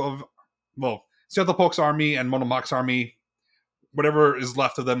Chernigov, Sviatopolk's army and Monomakh's army, whatever is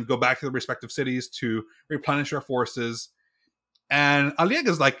left of them, go back to their respective cities to replenish their forces. And Oleg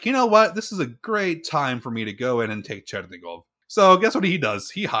is like, you know what? This is a great time for me to go in and take Chernigov. So guess what he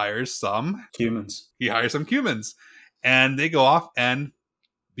does? He hires some Cumans. And they go off and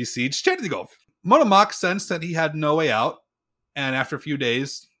besiege Chernigov. Monomakh sensed that he had no way out, and after a few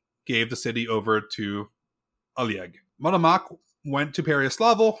days, gave the city over to Oleg. Monomakh went to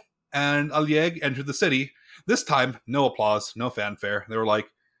Pereyaslav, and Oleg entered the city. This time, no applause, no fanfare. They were like,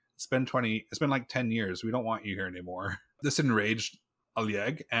 it's been like 10 years. We don't want you here anymore. This enraged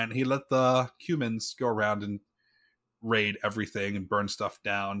Oleg, and he let the Cumans go around and raid everything and burn stuff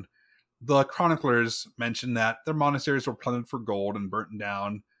down. The chroniclers mentioned that their monasteries were plundered for gold and burnt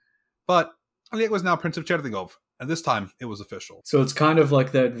down. But Oleg was now Prince of Chernigov, and this time it was official. So it's kind of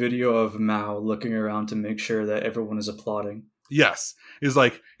like that video of Mao looking around to make sure that everyone is applauding. Yes. He's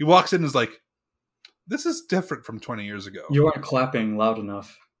like, he walks in and is like, this is different from 20 years ago. You aren't clapping loud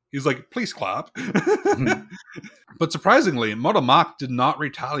enough. He's like, please clap. But surprisingly, Monomakh did not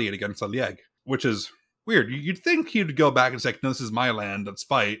retaliate against Oleg, which is weird. You'd think he'd go back and say, no, this is my land, let's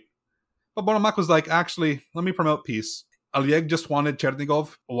fight. But Monomakh was like, actually, let me promote peace. Oleg just wanted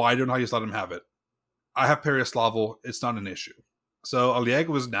Chernigov. Why don't I just let him have it? I have Pereyaslav. It's not an issue. So Oleg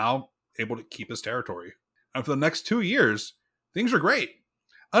was now able to keep his territory. And for the next 2 years, things were great.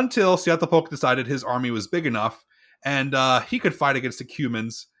 Until Sviatopolk decided his army was big enough and he could fight against the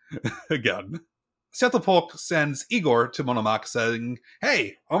Cumans again. Sviatopolk sends Igor to Monomakh saying,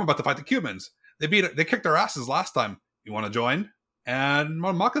 hey, I'm about to fight the Cumans. They kicked our asses last time. You want to join? And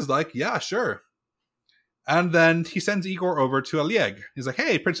Monomakh is like, yeah, sure. And then he sends Igor over to Oleg. He's like,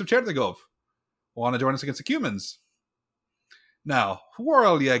 hey, Prince of Chernigov, want to join us against the Cumans? Now, who are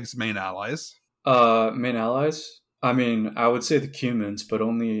Oleg's main allies? Main allies? I mean, I would say the Cumans, but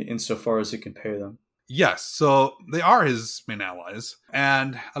only insofar as he can pay them. Yes, so they are his main allies.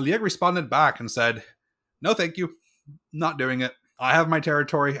 And Oleg responded back and said, no, thank you. Not doing it. I have my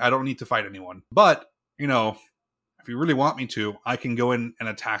territory. I don't need to fight anyone. But, if you really want me to, I can go in and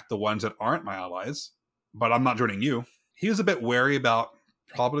attack the ones that aren't my allies. But I'm not joining you. he was a bit wary about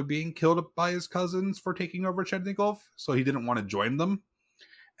probably being killed by his cousins for taking over Chernigov, so he didn't want to join them.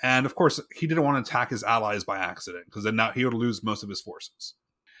 And of course, he didn't want to attack his allies by accident, because then now he would lose most of his forces.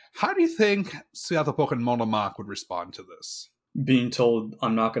 How do you think Sviatopolk and Monomakh would respond to this? Being told,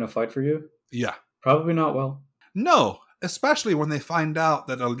 I'm not going to fight for you? Yeah. Probably not well. No, especially when they find out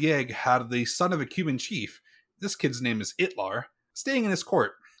that Oleg had the son of a Cuban chief, this kid's name is Itlar, staying in his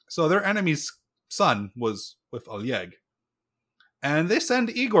court. So their enemy's son was with Oleg. And they send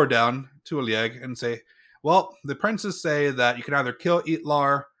Igor down to Oleg and say, well, the princes say that you can either kill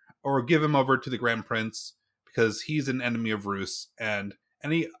Itlar or give him over to the Grand Prince because he's an enemy of Rus, and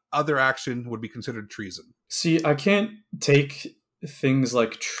any other action would be considered treason. See, I can't take things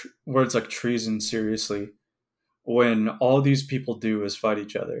like words like treason seriously when all these people do is fight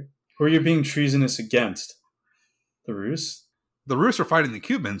each other. Who are you being treasonous against? The Rus? The Rus are fighting the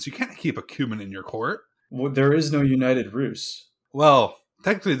Cubans. You can't keep a Cuban in your court. Well, there is no united Rus. Well,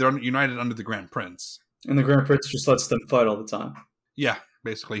 technically they're united under the Grand Prince. And the Grand Prince just lets them fight all the time. Yeah,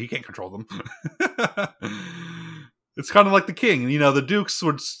 basically. He can't control them. It's kind of like the king. You know, the dukes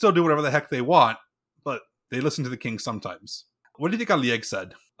would still do whatever the heck they want, but they listen to the king sometimes. What do you think Oleg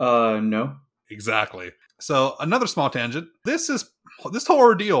said? No. Exactly. So, another small tangent. This whole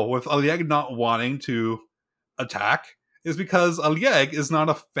ordeal with Oleg not wanting to attack is because Oleg is not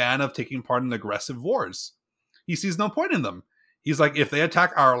a fan of taking part in aggressive wars. He sees no point in them. He's like, if they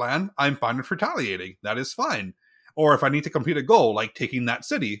attack our land, I'm fine with retaliating. That is fine. Or if I need to complete a goal, like taking that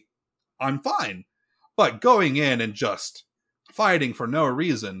city, I'm fine. But going in and just fighting for no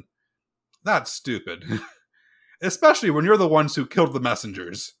reason, that's stupid. Especially when you're the ones who killed the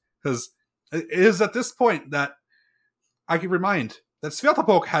messengers. Because it is at this point that I can remind that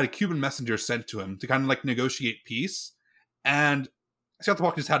Sviatopolk had a Cuban messenger sent to him to kind of like negotiate peace. And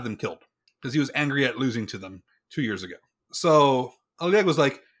Sviatopolk just had them killed because he was angry at losing to them 2 years ago. So Oleg was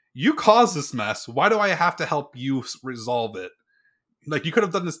like, you caused this mess. Why do I have to help you resolve it? Like, you could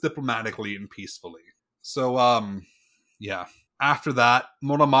have done this diplomatically and peacefully. So, yeah. After that,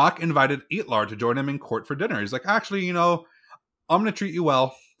 Monomakh invited Itlar to join him in court for dinner. He's like, actually, you know, I'm going to treat you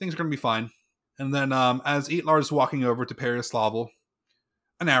well. Things are going to be fine. And then as Itlar is walking over to Peryaslavel,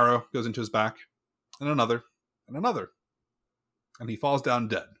 an arrow goes into his back. And another. And another. And he falls down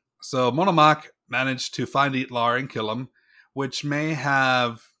dead. So Monomakh managed to find Itlar and kill him, which may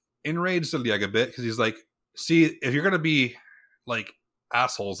have enraged Oleg a bit, because he's like, see, if you're going to be like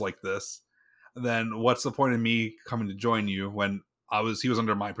assholes like this, then what's the point of me coming to join you when he was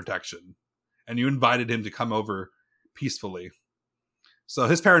under my protection and you invited him to come over peacefully? So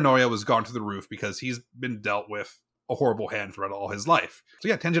his paranoia was gone to the roof because he's been dealt with a horrible hand throughout all his life. So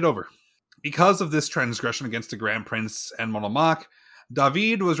yeah, tangent over. Because of this transgression against the Grand Prince and Monomakh,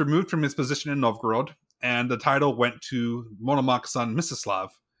 David was removed from his position in Novgorod, and the title went to Monomakh's son Mstislav.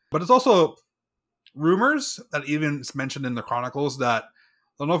 But it's also rumors that even it's mentioned in the chronicles that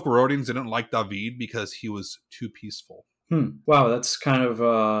the Novgorodians didn't like David because he was too peaceful. Wow, that's kind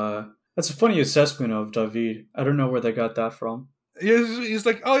of that's a funny assessment of David. I don't know where they got that from. He's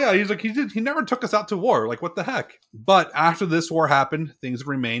like, oh yeah, he's like, he never took us out to war. Like, what the heck? But after this war happened, things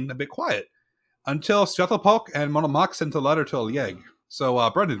remained a bit quiet until Sviatopolk and Monomakh sent a letter to Oleg. So,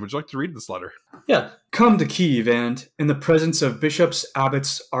 Brendan, would you like to read this letter? Yeah. Come to Kiev and, in the presence of bishops,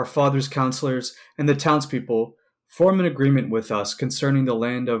 abbots, our father's counselors, and the townspeople, form an agreement with us concerning the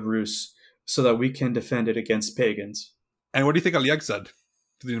land of Rus, so that we can defend it against pagans. And what do you think Oleg said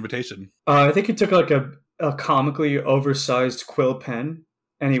to the invitation? I think he took like a comically oversized quill pen,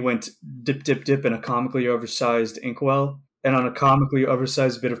 and he went dip, dip, dip in a comically oversized inkwell, and on a comically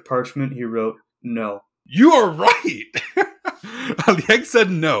oversized bit of parchment, he wrote, no. You are right! Oleg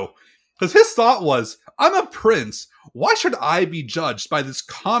said no. Because his thought was, I'm a prince. Why should I be judged by this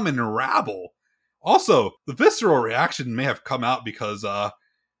common rabble? Also, the visceral reaction may have come out because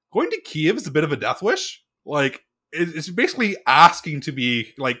going to Kiev is a bit of a death wish. Like, it's basically asking to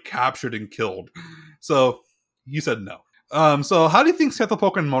be, like, captured and killed. So, he said no. So how do you think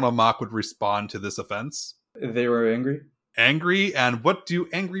Sviatopolk and Monomakh would respond to this offense? They were angry. Angry? And what do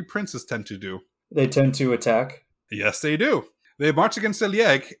angry princes tend to do? They tend to attack. Yes, they do. They marched against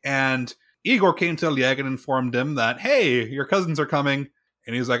Oleg, and Igor came to Oleg and informed him that, hey, your cousins are coming.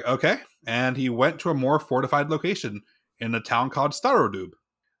 And he was like, okay. And he went to a more fortified location in a town called Starodub.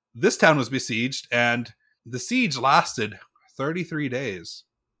 This town was besieged, and the siege lasted 33 days.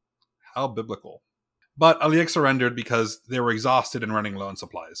 How biblical. But Oleg surrendered because they were exhausted and running low on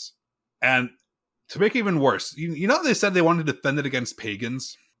supplies. And to make it even worse, you know they said they wanted to defend it against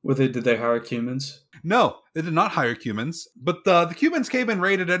pagans? Did they hire Cumans? No, they did not hire Cumans, but the Cumans came and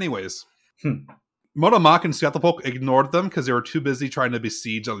raided anyways. Monomakh and Svyatopolk ignored them because they were too busy trying to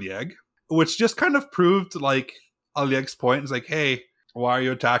besiege Oleg, which just kind of proved like Oleg's point. It's like, hey, why are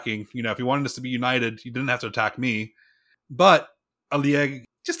you attacking? If you wanted us to be united, you didn't have to attack me. But Oleg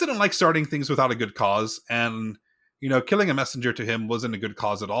just didn't like starting things without a good cause, and killing a messenger to him wasn't a good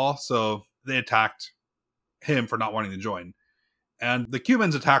cause at all, so they attacked him for not wanting to join. And the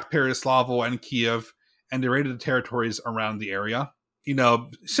Cumans attacked Pereyaslavo and Kiev, and they raided the territories around the area.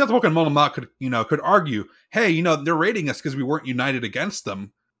 Svyatopolk and Monomakh could argue, hey, they're raiding us because we weren't united against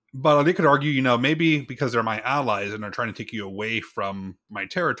them. But they could argue, maybe because they're my allies and they're trying to take you away from my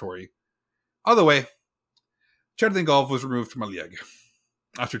territory. Either way, Chernigov was removed from Oleg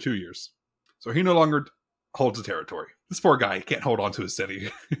after 2 years. So he no longer holds the territory. This poor guy can't hold on to his city.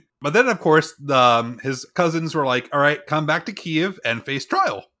 But then, of course, his cousins were like, all right, come back to Kiev and face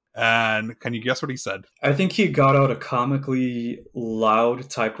trial. And can you guess what he said? I think he got out a comically loud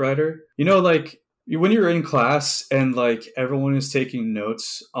typewriter. When you're in class and everyone is taking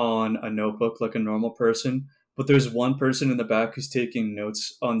notes on a notebook like a normal person, but there's one person in the back who's taking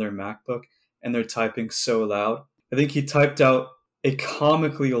notes on their MacBook and they're typing so loud. I think he typed out a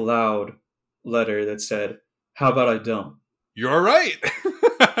comically loud letter that said, how about I don't? You're right.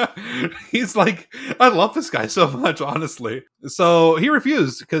 He's like, I love this guy so much, honestly. So he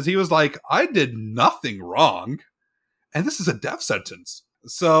refused because he was like, I did nothing wrong. And this is a death sentence.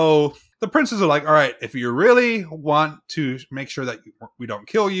 So the princes are like, all right, if you really want to make sure that we don't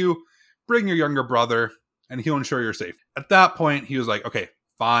kill you, bring your younger brother and he'll ensure you're safe. At that point, he was like, okay,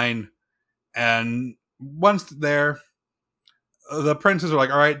 fine. And once there, the princes are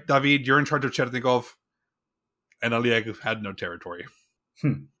like, all right, David, you're in charge of Chernigov. And Oleg had no territory.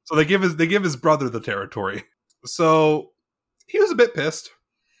 So they give his brother the territory. So he was a bit pissed.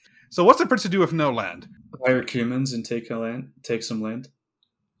 So what's a prince to do with no land? Hire Cumans and take some land.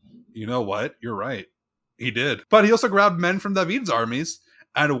 You know what? You're right. He did. But he also grabbed men from David's armies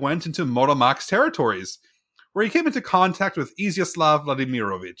and went into Monomakh's territories, where he came into contact with Izyaslav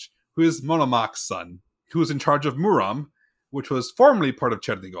Vladimirovich, who is Monomakh's son, who was in charge of Murom, which was formerly part of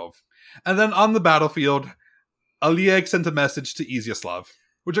Chernigov. And then on the battlefield, Oleg sent a message to Izyaslav.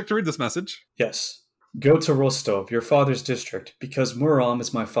 Would you like to read this message? Yes. Go to Rostov, your father's district, because Murom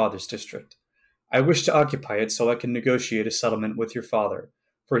is my father's district. I wish to occupy it so I can negotiate a settlement with your father,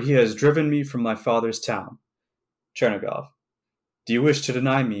 for he has driven me from my father's town, Chernigov. Do you wish to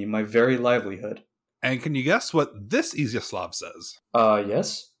deny me my very livelihood? And can you guess what this Izyaslav says?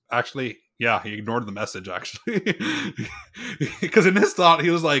 Yes. Actually, yeah, he ignored the message, actually. Because in his thought, he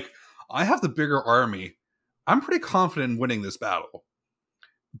was like, I have the bigger army. I'm pretty confident in winning this battle.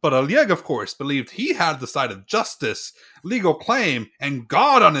 But Oleg, of course, believed he had the side of justice, legal claim, and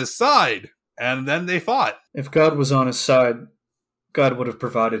God on his side. And then they fought. If God was on his side, God would have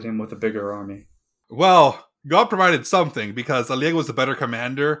provided him with a bigger army. Well, God provided something because Oleg was the better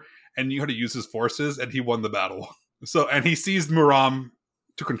commander and knew how to use his forces, and he won the battle. And he seized Murom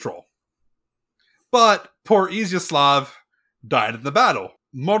to control. But poor Izyaslav died in the battle.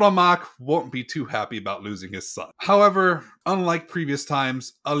 Monomakh won't be too happy about losing his son. However, unlike previous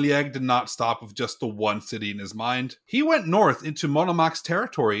times, Oleg did not stop with just the one city in his mind. He went north into Monomakh's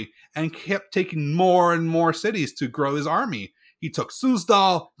territory and kept taking more and more cities to grow his army. He took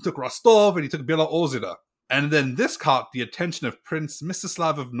Suzdal, he took Rostov, and he took Bila-Ozera. And then this caught the attention of Prince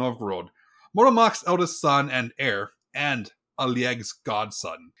Mstislav of Novgorod, Monomakh's eldest son and heir, and Oleg's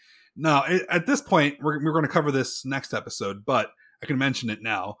godson. Now, at this point, we're going to cover this next episode, but I can mention it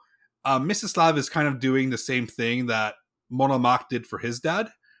now. Mstislav is kind of doing the same thing that Monomakh did for his dad,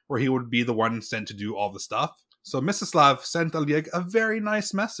 where he would be the one sent to do all the stuff. So Mstislav sent Oleg a very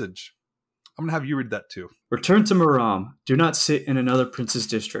nice message. I'm going to have you read that too. Return to Murom. Do not sit in another prince's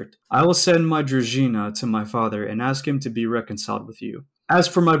district. I will send my Druzhina to my father and ask him to be reconciled with you. As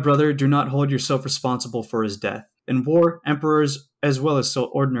for my brother, do not hold yourself responsible for his death. In war, emperors as well as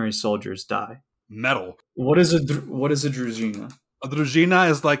ordinary soldiers die. Metal. What is a Druzhina? A Druzhina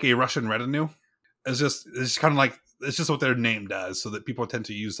is like a Russian retinue. It's just kind of like, it's just what they're named as, so that people tend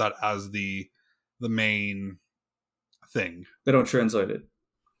to use that as the main thing. They don't translate it.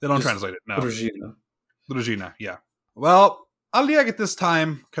 They don't translate it, no. Druzhina. Druzhina, yeah. Well, Oleg at this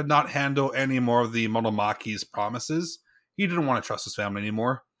time could not handle any more of the Monomakhi's promises. He didn't want to trust his family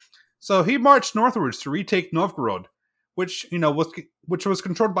anymore. So he marched northwards to retake Novgorod, which was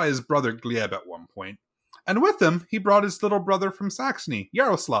controlled by his brother Gleb at one point. And with him, he brought his little brother from Saxony,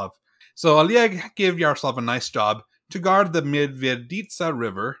 Yaroslav. So Oleg gave Yaroslav a nice job to guard the Medveditsa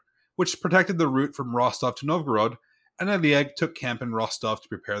River, which protected the route from Rostov to Novgorod, and Oleg took camp in Rostov to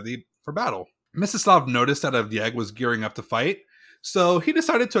prepare for battle. Mstislav noticed that Oleg was gearing up to fight, So he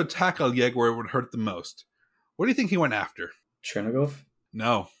decided to attack Oleg where it would hurt the most. What do you think he went after? Chernigov?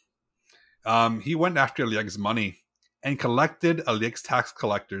 No. He went after Oleg's money and collected Oleg's tax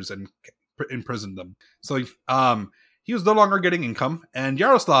collectors and imprisoned them. So he was no longer getting income, and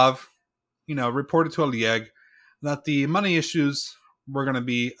Yaroslav, reported to Oleg that the money issues were going to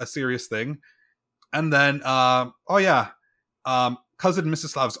be a serious thing. And then, cousin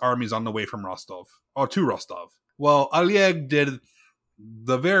Mstislav's army's on the way from Rostov, or to Rostov. Well, Oleg did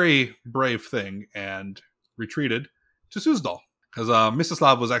the very brave thing and retreated to Suzdal, because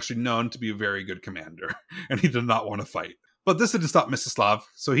Mstislav was actually known to be a very good commander, and he did not want to fight. But this didn't stop Mstislav,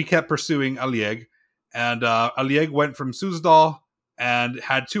 so he kept pursuing Oleg, and Oleg went from Suzdal and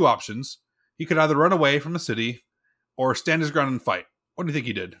had two options. He could either run away from the city or stand his ground and fight. What do you think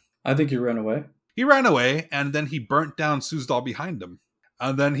he did? I think he ran away. He ran away, and then he burnt down Suzdal behind him.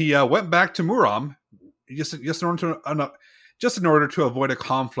 And then he went back to Murom, just in order to avoid a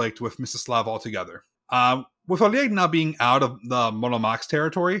conflict with Mstislav altogether. With Oleg now being out of the Monomak's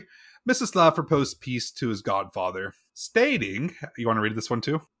territory, Mstislav proposed peace to his godfather, stating, you want to read this one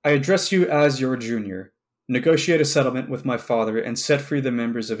too? I address you as your junior. Negotiate a settlement with my father and set free the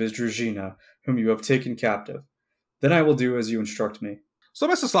members of his druzhina, whom you have taken captive. Then I will do as you instruct me. So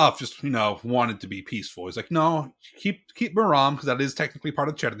Mstislav just, wanted to be peaceful. He's like, no, keep Murom, because that is technically part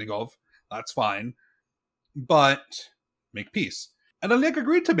of Chernigov. That's fine. But make peace. And Oleg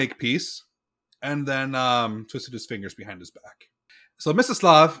agreed to make peace, and then twisted his fingers behind his back. So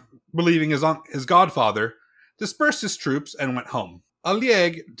Mstislav, believing his godfather, dispersed his troops and went home.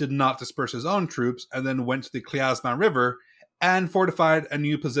 Oleg did not disperse his own troops, and then went to the Klyazma River and fortified a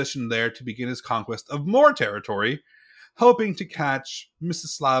new position there to begin his conquest of more territory, hoping to catch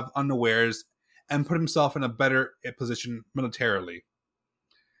Mstislav unawares and put himself in a better position militarily.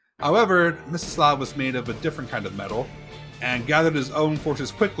 However, Mstislav was made of a different kind of metal, and gathered his own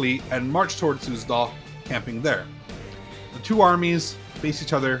forces quickly and marched towards Suzdal, camping there. The two armies faced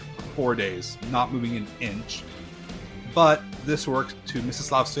each other for 4 days, not moving an inch. But this worked to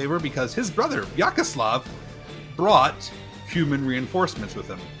Mstislav's favor because his brother, Vyacheslav, brought human reinforcements with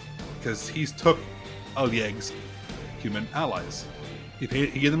him, because he took Oleg's human allies. He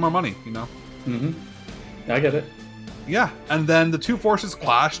gave them more money, Mm-hmm. I get it. Yeah, and then the two forces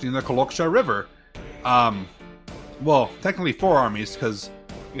clashed near the Koloksha River. Well, technically four armies, because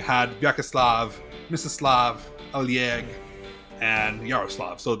you had Vyacheslav, Mstislav, Oleg, and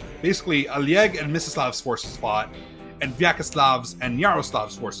Yaroslav. So basically, Oleg and Mstislav's forces fought, and Vyacheslav's and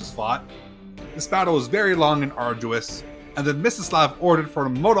Yaroslav's forces fought. This battle was very long and arduous, and then Mstislav ordered for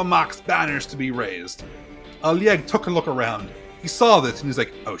Monomak's banners to be raised. Oleg took a look around. He saw this, and he's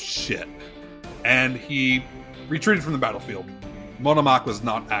like, oh shit. And he retreated from the battlefield. Monomak was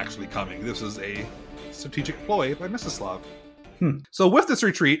not actually coming. This was a strategic ploy by Mstislav. So with this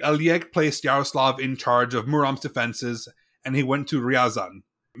retreat, Oleg placed Yaroslav in charge of Murom's defenses, and he went to Ryazan.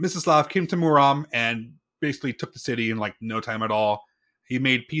 Mstislav came to Murom and basically took the city in no time at all. He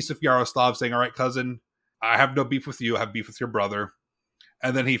made peace with Yaroslav, saying, all right, cousin, I have no beef with you, I have beef with your brother.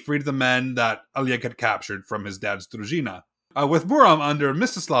 And then he freed the men that Oleg had captured from his dad's druzhina. With Murom under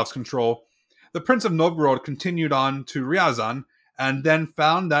Mstislav's control, the Prince of Novgorod continued on to Ryazan, and then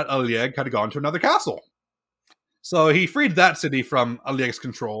found that Oleg had gone to another castle. So he freed that city from Oleg's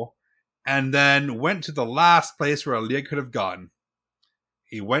control, and then went to the last place where Oleg could have gone.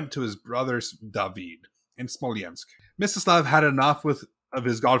 He went to his brother's David in Smolensk. Mstislav had enough of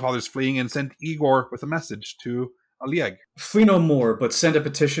his godfather's fleeing and sent Igor with a message to Oleg. Flee no more, but send a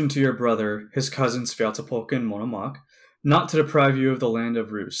petition to your brother, his cousin Svyatopolk and Monomak, not to deprive you of the land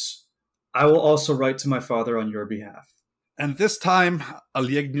of Rus. I will also write to my father on your behalf. And this time,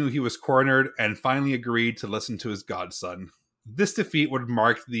 Oleg knew he was cornered and finally agreed to listen to his godson. This defeat would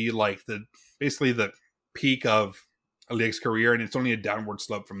mark basically the peak of Oleg's career, and it's only a downward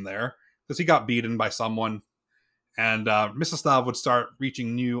slope from there, because he got beaten by someone, and Mstislav would start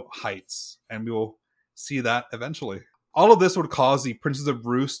reaching new heights, and we will see that eventually. All of this would cause the princes of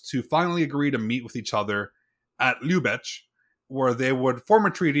Rus to finally agree to meet with each other at Lubech, where they would form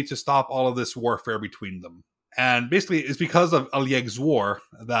a treaty to stop all of this warfare between them. And basically, it's because of Oleg's war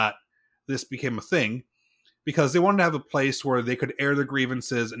that this became a thing, because they wanted to have a place where they could air their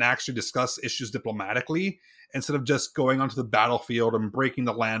grievances and actually discuss issues diplomatically, instead of just going onto the battlefield and breaking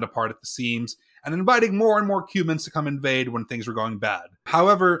the land apart at the seams, and inviting more and more Cumans to come invade when things were going bad.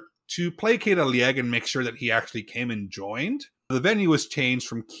 However, to placate Oleg and make sure that he actually came and joined, the venue was changed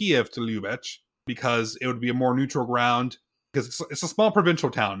from Kiev to Lubech, because it would be a more neutral ground, because it's a small provincial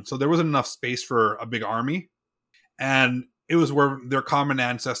town, so there wasn't enough space for a big army. And it was where their common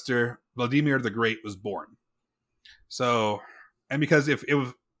ancestor, Vladimir the Great, was born. So And because if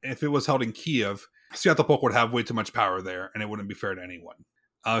it was held in Kiev, Sviatopolk would have way too much power there, and it wouldn't be fair to anyone,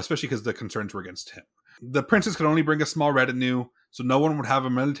 especially because the concerns were against him. The princes could only bring a small retinue, so no one would have a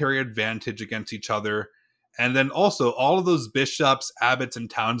military advantage against each other. And then also, all of those bishops, abbots, and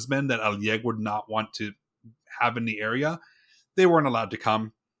townsmen that Oleg would not want to have in the area, they weren't allowed to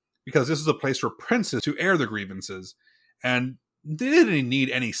come, because this is a place for princes to air their grievances. And they didn't need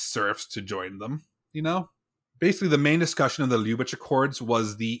any serfs to join them, you know? Basically, the main discussion of the Lubitsch Accords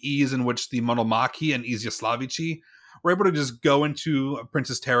was the ease in which the Monomaki and Izyaslavichi were able to just go into a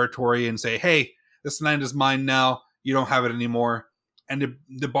prince's territory and say, hey, this land is mine now, you don't have it anymore. And it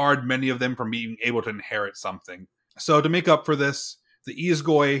debarred many of them from being able to inherit something. So to make up for this, the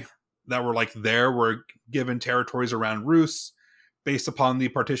Izgoi that were there were given territories around Rus based upon the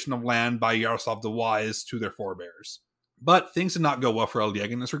partition of land by Yaroslav the Wise to their forebears. But things did not go well for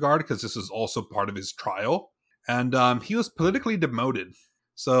Oleg in this regard, because this was also part of his trial. And he was politically demoted.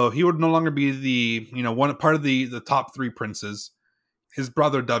 So he would no longer be the, part of the top three princes. His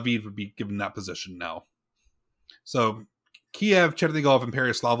brother David would be given that position now. So Kiev, Chernigov, and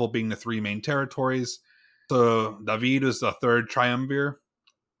Pereyaslav being the three main territories. So David was the third triumvir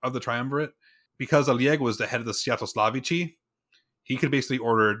of the triumvirate. Because Oleg was the head of the Sviatoslavichi, he could basically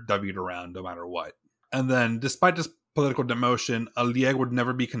order David around no matter what. And then, despite this political demotion, Oleg would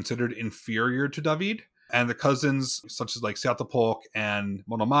never be considered inferior to David. And the cousins, such as Sviatopolk and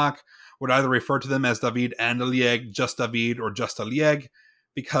Monomakh, would either refer to them as David and Oleg, just David, or just Oleg,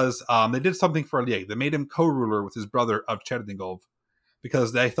 because they did something for Oleg. They made him co-ruler with his brother of Chernigov,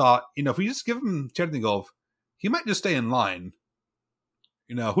 because they thought, if we just give him Chernigov, he might just stay in line.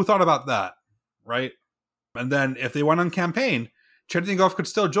 Who thought about that, right? And then if they went on campaign, Chernigov could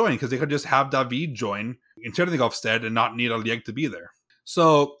still join, because they could just have David join in Chernigov's stead and not need Oleg to be there.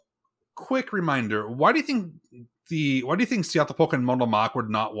 So, quick reminder, why do you think Sviatopolk and Monomakh would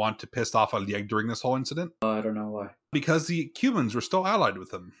not want to piss off Oleg during this whole incident? I don't know why. Because the Cumans were still allied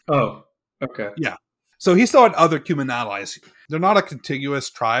with him. Oh, okay. Yeah. So he still had other Cuman allies. They're not a contiguous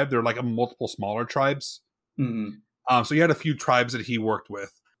tribe. They're a multiple smaller tribes. Mm-hmm. So he had a few tribes that he worked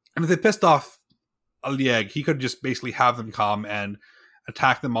with. And if they pissed off Oleg, he could just basically have them come and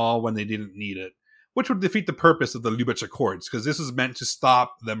attack them all when they didn't need it, which would defeat the purpose of the Lubitsch Accords, because this is meant to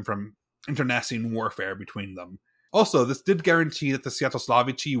stop them from internecine warfare between them. Also, this did guarantee that the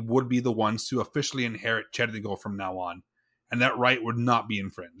Sviatoslavichi would be the ones to officially inherit Chernigov from now on, and that right would not be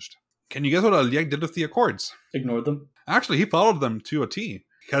infringed. Can you guess what Oleg did with the Accords? Ignored them? Actually, he followed them to a T,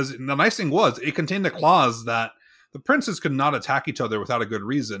 because the nice thing was, it contained a clause that the princes could not attack each other without a good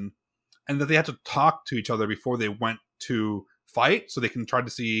reason, and that they had to talk to each other before they went to fight, so they can try to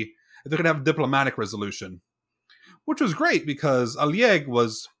see if they could have a diplomatic resolution. Which was great, because Oleg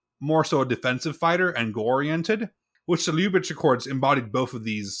was more so a defensive fighter and goal-oriented, which the Lubitsch Accords embodied both of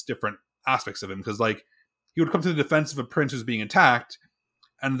these different aspects of him, because he would come to the defense of a prince who's being attacked,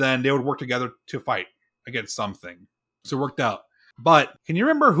 and then they would work together to fight against something. So it worked out. But can you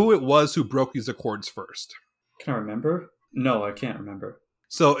remember who it was who broke these accords first? Can I remember? No, I can't remember.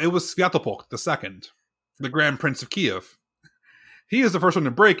 So it was Sviatopolk II, the Grand Prince of Kiev. He is the first one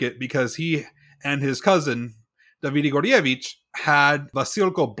to break it, because he and his cousin, David Igorievich, had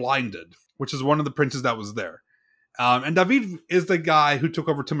Vasilko blinded, which is one of the princes that was there. And David is the guy who took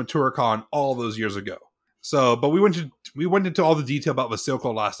over Timiturikhan all those years ago. So, but we went into all the detail about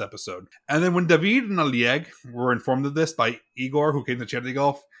Vasilko last episode. And then when David and Oleg were informed of this by Igor, who came to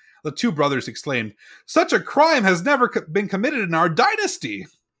Chernigov, the two brothers exclaimed, "Such a crime has never been committed in our dynasty."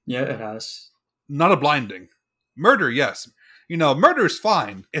 Yeah, it has. Not a blinding. Murder, yes. Murder's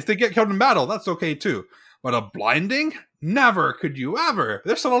fine. If they get killed in battle, that's okay too. But a blinding? Never could you ever.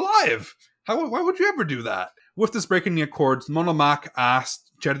 They're still alive. Why would you ever do that? With this breaking the accords, Monomakh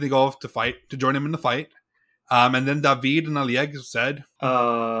asked Chernigov to join him in the fight. And then David and Oleg said,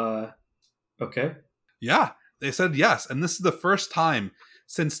 okay. Yeah, they said yes. And this is the first time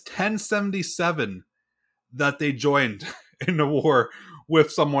since 1077 that they joined in a war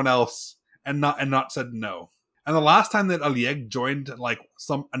with someone else and not said no. And the last time that Oleg joined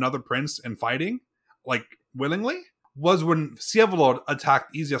another prince in fighting, willingly, was when Vsevolod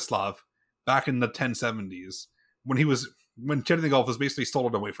attacked Izyaslav back in the 1070s, when Chernigov was basically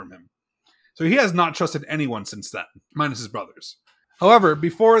stolen away from him. So he has not trusted anyone since then, minus his brothers. However,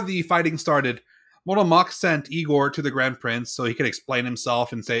 before the fighting started, Monomakh sent Igor to the Grand Prince so he could explain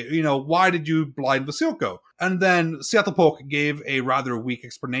himself and say, why did you blind Vasilko? And then Sviatopolk gave a rather weak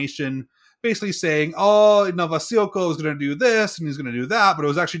explanation, basically saying, Vasilko is going to do this and he's going to do that, but it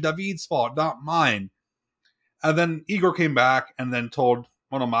was actually David's fault, not mine. And then Igor came back and then told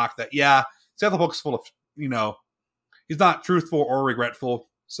Monomakh that, yeah, Sviatopolk's full of, he's not truthful or regretful.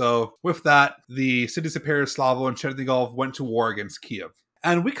 So with that, the cities of Pereslavo and Chernigov went to war against Kiev.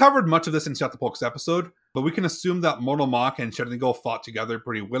 And we covered much of this in Sviatopolk's episode, but we can assume that Monomakh and Chernigov fought together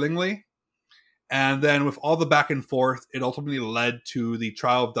pretty willingly. And then with all the back and forth, it ultimately led to the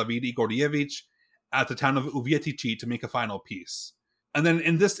trial of David Igorievich at the town of Uvietici to make a final peace. And then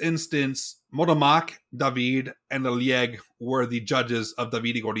in this instance, Monomakh, David, and Oleg were the judges of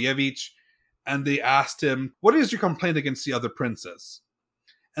David Igorievich, and they asked him, "What is your complaint against the other princess?"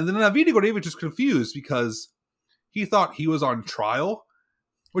 And then David Igorievich was confused because he thought he was on trial,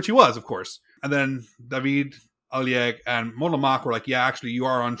 which he was, of course. And then David, Oleg, and Monomakh were like, "Yeah, actually, you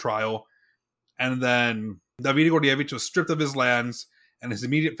are on trial." And then David Igorievich was stripped of his lands, and his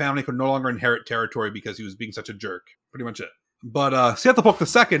immediate family could no longer inherit territory because he was being such a jerk. Pretty much it. But Sviatopolk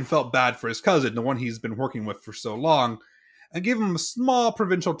II felt bad for his cousin, the one he's been working with for so long, and gave him a small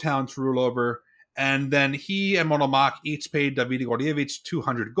provincial town to rule over. And then he and Monomakh each paid David Igorievich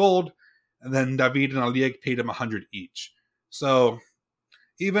 200 gold, and then David and Oleg paid him 100 each. So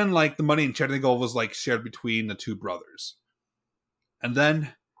even like the money in Chernigov was like shared between the two brothers. And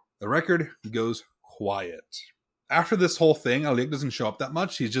then the record goes quiet. After this whole thing, Oleg doesn't show up that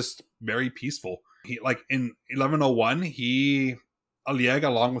much. He's just very peaceful. He, like in 1101, Oleg,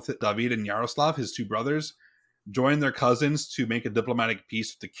 along with David and Yaroslav, his two brothers, joined their cousins to make a diplomatic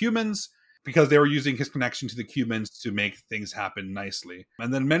peace with the Cumans because they were using his connection to the Cumans to make things happen nicely.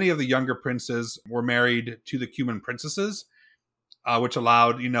 And then many of the younger princes were married to the Cuman princesses, which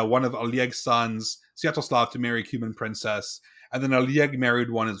allowed, one of Oleg's sons, Sviatoslav, to marry a Cuman princess. And then Oleg married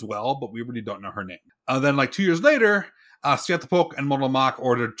one as well, but we really don't know her name. Then, 2 years later, Sviatopolk and Monomakh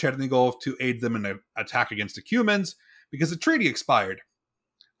ordered Chernigov to aid them in an attack against the Cumans because the treaty expired.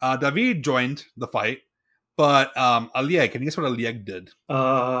 David joined the fight, but Oleg, can you guess what Oleg did?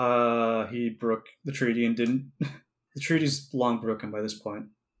 He broke the treaty and didn't. The treaty's long broken by this point.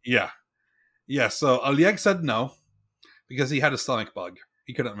 Yeah. So Oleg said no because he had a stomach bug.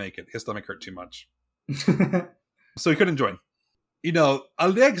 He couldn't make it. His stomach hurt too much. So he couldn't join.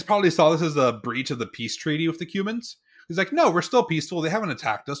 Oleg probably saw this as a breach of the peace treaty with the Cumans. He's like, no, we're still peaceful. They haven't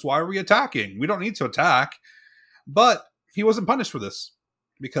attacked us. Why are we attacking? We don't need to attack. But he wasn't punished for this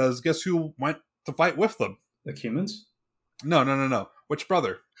because guess who went to fight with them? The Cumans? No. Which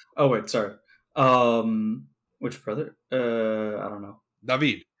brother? Oh, wait, sorry. Which brother? I don't know.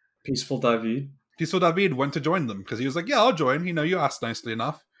 David. Peaceful David. Peaceful David went to join them because he was like, yeah, I'll join. You asked nicely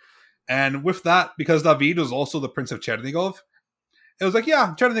enough. And with that, because David was also the Prince of Chernigov, it was like,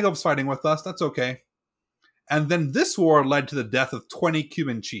 yeah, Chernigov's fighting with us. That's okay. And then this war led to the death of 20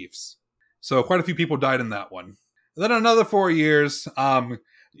 Cuman chiefs. So quite a few people died in that one. And then another 4 years,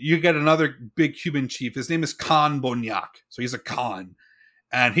 you get another big Cuman chief. His name is Khan Bonyak. So he's a Khan.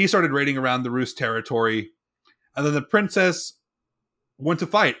 And he started raiding around the Rus territory. And then the princess went to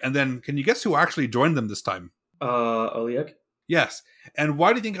fight. And then, can you guess who actually joined them this time? Oleg? Yes. And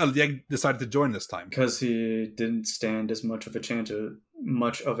why do you think Oleg decided to join this time? Because he didn't stand as much of a chance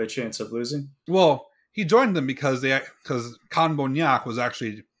of losing. Well, he joined them because Khan Bonyak was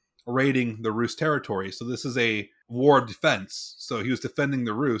actually raiding the Rus territory. So this is a war of defense. So he was defending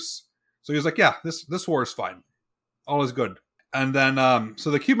the Rus. So he was like, yeah, this war is fine. All is good. And then so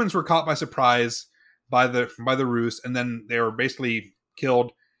the Cumans were caught by surprise by the Rus, and then they were basically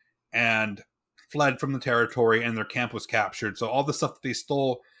killed and fled from the territory, and their camp was captured. So all the stuff that they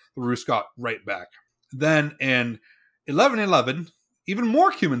stole, the Rus got right back. Then in 1111, even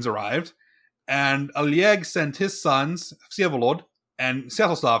more Cumans arrived, and Oleg sent his sons, Vsevolod and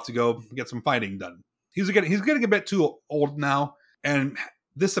Sviatoslav, to go get some fighting done. He's getting a bit too old now, and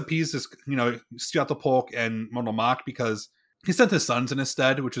this appeases, Sviatopolk and Monomakh because he sent his sons in his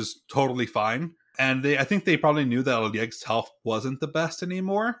stead, which is totally fine. And I think they probably knew that Oleg's health wasn't the best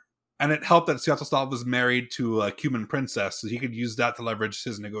anymore. And it helped that Sviatoslav was married to a Cuman princess, so he could use that to leverage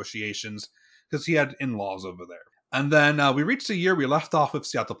his negotiations because he had in-laws over there. And then we reached the year we left off with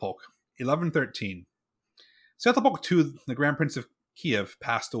Sviatopolk, 1113. Sviatopolk II, the Grand Prince of Kiev,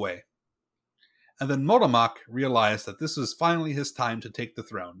 passed away. And then Monomakh realized that this was finally his time to take the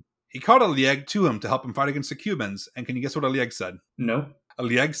throne. He called Oleg to him to help him fight against the Cumans, and can you guess what Oleg said? No.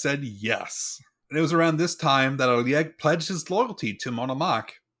 Oleg said yes. And it was around this time that Oleg pledged his loyalty to Monomakh,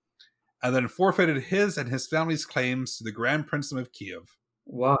 and then forfeited his and his family's claims to the Grand Princedom of Kiev.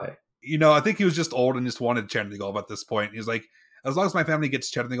 Why? I think he was just old and just wanted Chernigov at this point. He was like, as long as my family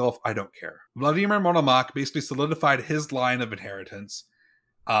gets Chernigov, I don't care. Vladimir Monomakh basically solidified his line of inheritance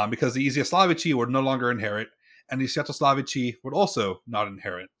because the Izyaslavichi would no longer inherit, and the Sviatoslavichi would also not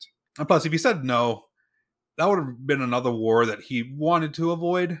inherit. And plus, if he said no, that would have been another war that he wanted to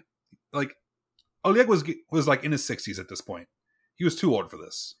avoid. Like, Oleg was like in his 60s at this point. He was too old for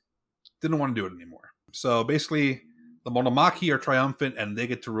this. Didn't want to do it anymore. So basically, the Monomaki are triumphant and they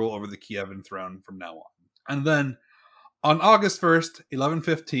get to rule over the Kievan throne from now on. And then on August 1st,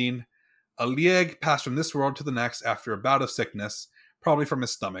 1115, Oleg passed from this world to the next after a bout of sickness, probably from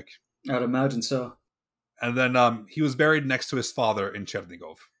his stomach. I'd imagine so. And then he was buried next to his father in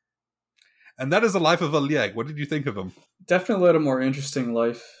Chernigov. And that is the life of Oleg. What did you think of him? Definitely led a more interesting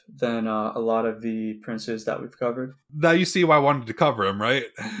life than a lot of the princes that we've covered. Now you see why I wanted to cover him, right?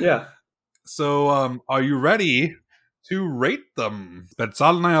 Yeah. So are you ready to rate them?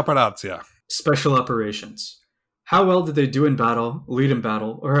 Specjalna operacja. Special operations. How well did they do in battle, lead in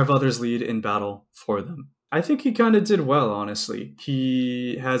battle, or have others lead in battle for them? I think he kind of did well, honestly.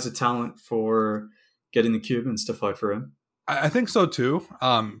 He has a talent for getting the Cubans to fight for him. I think so too.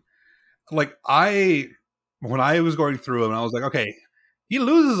 When I was going through him, I was like, okay, he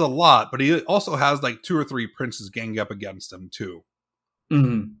loses a lot, but he also has like 2 or 3 princes ganging up against him too.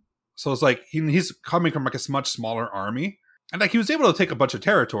 Mm-hmm. So it's like he's coming from like a much smaller army, and like he was able to take a bunch of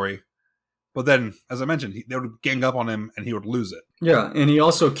territory, but then, as I mentioned, they would gang up on him and he would lose it. Yeah, and he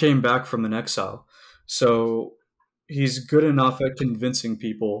also came back from an exile, so he's good enough at convincing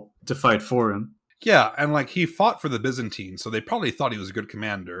people to fight for him. Yeah, and like he fought for the Byzantines, so they probably thought he was a good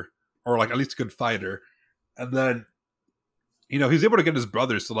commander, or like at least a good fighter. And then, he was able to get his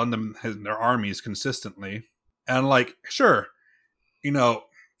brothers to lend them their armies consistently. And like, sure,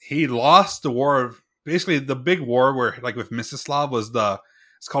 he lost the war of, basically the big war where like with Mstislav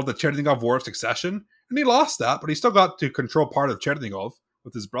it's called the Chernigov War of Succession. And he lost that, but he still got to control part of Chernigov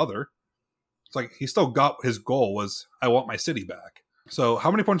with his brother. It's like, he still got his goal was, I want my city back. So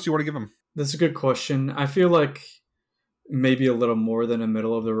how many points do you want to give him? That's a good question. I feel like maybe a little more than a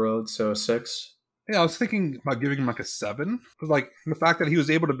middle of the road, so 6. Yeah, I was thinking about giving him like a 7. Like the fact that he was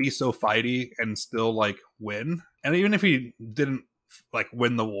able to be so fighty and still like win. And even if he didn't like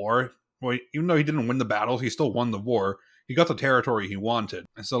win the war, well, even though he didn't win the battles, he still won the war. He got the territory he wanted.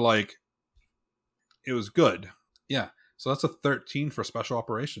 And so like, it was good. Yeah. So that's a 13 for special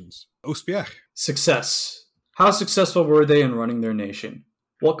operations. Uspiech. Success. How successful were they in running their nation?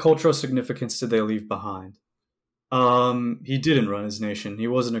 What cultural significance did they leave behind? He didn't run his nation. He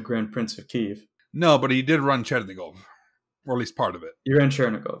wasn't a Grand Prince of Kiev. No, but he did run Chernigov, or at least part of it. He ran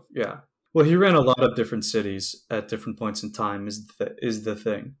Chernigov, yeah. Well, he ran a lot of different cities at different points in time. Is the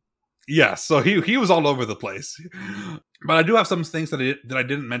thing? Yeah, so he was all over the place. But I do have some things that I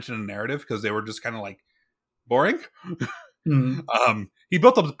didn't mention in the narrative because they were just kind of like boring. Mm-hmm. He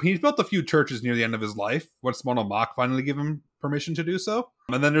built a few churches near the end of his life once Monomach finally gave him permission to do so.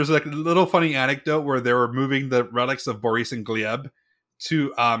 And then there's like a little funny anecdote where they were moving the relics of Boris and Gleb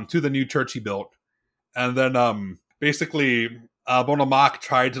to the new church he built. And then basically Monomach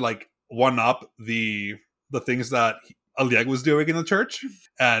tried to like one up the things that Oleg was doing in the church,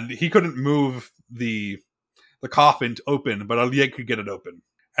 and he couldn't move the coffin to open, but Oleg could get it open.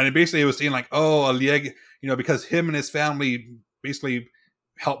 And it basically was saying like, oh, Oleg, because him and his family basically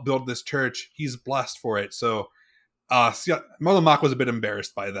helped build this church, he's blessed for it. So Monomach was a bit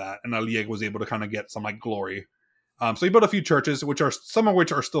embarrassed by that, and Oleg was able to kind of get some like glory. So he built a few churches, some of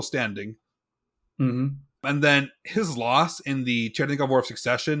which are still standing. Mm-hmm. And then his loss in the Chernigov War of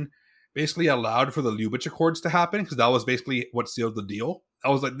Succession basically allowed for the Lubitsch Accords to happen, because that was basically what sealed the deal.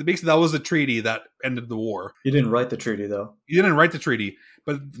 That was the treaty that ended the war. He didn't write the treaty, though. He didn't write the treaty,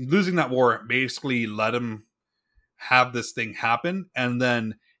 but losing that war basically let him have this thing happen, and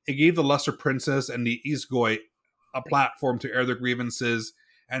then it gave the Lesser Princes and the Izgoi a platform to air their grievances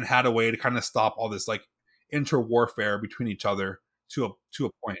and had a way to kind of stop all this like inter-warfare between each other to a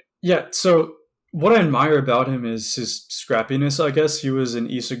point. Yeah, so what I admire about him is his scrappiness, I guess. He was in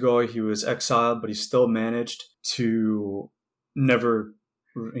Isagoi, he was exiled, but he still managed to never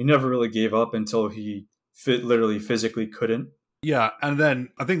really gave up until he literally physically couldn't. Yeah, and then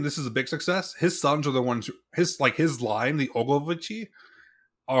I think this is a big success. His sons are the ones, his line, the Ogovici,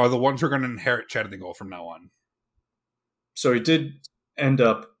 are the ones who are going to inherit Chernigov from now on. So they ended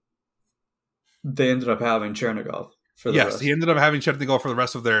up having Chernigov for the rest. Yes, he ended up having Chernigov for the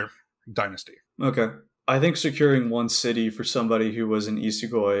rest of their dynasty. Okay. I think securing one city for somebody who was in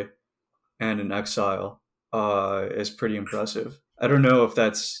Isagoi and in exile is pretty impressive. I don't know if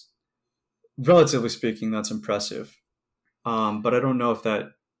that's, relatively speaking, that's impressive. But I don't know if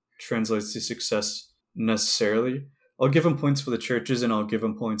that translates to success necessarily. I'll give him points for the churches, and I'll give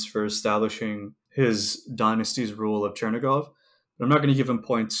him points for establishing his dynasty's rule of Chernigov. But I'm not going to give him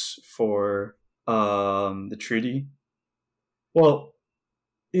points for the treaty. Well,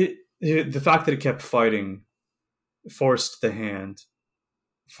 the fact that it kept fighting forced the hand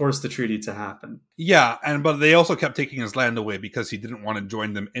force the treaty to happen. Yeah, but they also kept taking his land away because he didn't want to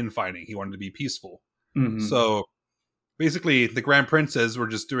join them in fighting. He wanted to be peaceful. Mm-hmm. So basically, the Grand Princes were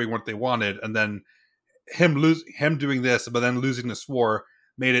just doing what they wanted, and then him doing this, but then losing this war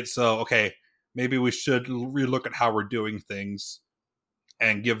made it so, okay, maybe we should relook at how we're doing things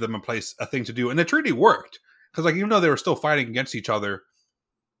and give them a thing to do. And the treaty worked, because like even though they were still fighting against each other,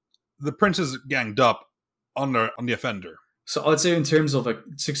 the princes ganged up on the offender. So I'd say in terms of like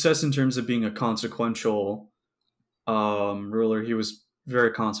success, in terms of being a consequential ruler, he was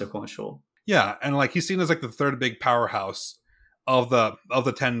very consequential. Yeah, and like he's seen as like the third big powerhouse of the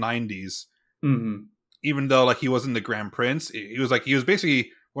 1090s. Mm-hmm. Even though like he wasn't the Grand Prince, he was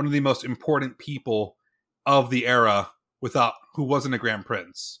basically one of the most important people of the era who wasn't a Grand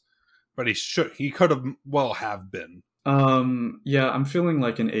Prince. But he could have been. Yeah, I'm feeling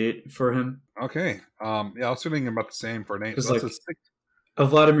like an 8 for him. Okay. Yeah, I was feeling about the same for an 8. Because So like a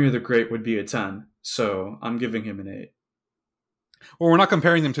Vladimir the Great would be a 10, so I'm giving him an 8. Well, we're not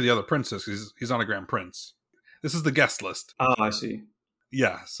comparing them to the other princes because he's not a Grand Prince. This is the guest list. Oh, I see.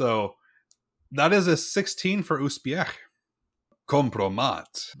 Yeah, so that is a 16 for Uzbek.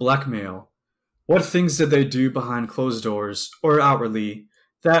 Compromat. Blackmail. What things did they do behind closed doors or outwardly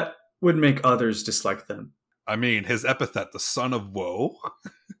that would make others dislike them? I mean, his epithet, the Son of Woe.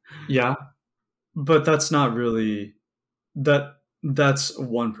 Yeah, but that's not really that's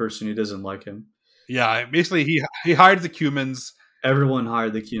one person who doesn't like him. Yeah, basically he hired the Cumans. Everyone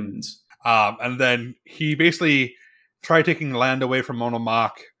hired the Cumans. And then he basically tried taking land away from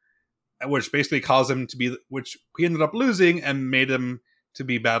Monomaque, which basically caused him which he ended up losing and made him to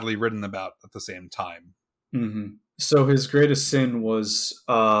be badly written about at the same time. Mm-hmm. So his greatest sin was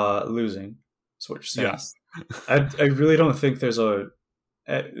losing. That's what you're saying. Yes. I really don't think there's a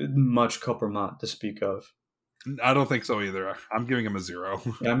much compromat to speak of. I don't think so either. I'm giving him a 0.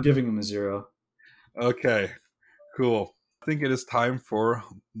 Yeah, I'm giving him a 0. Okay, cool. I think it is time for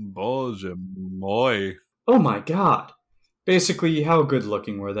Boże Moi. Oh my god. Basically, how good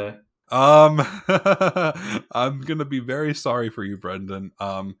looking were they? I'm gonna be very sorry for you, Brendan.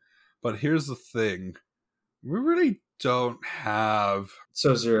 But here's the thing. We really don't have...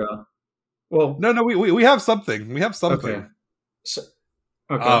 So 0. Well, no, we have something. We have something. Okay. So,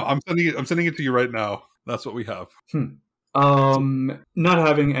 okay. I'm sending it to you right now. That's what we have. Not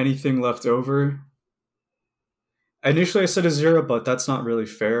having anything left over. Initially I said a 0, but that's not really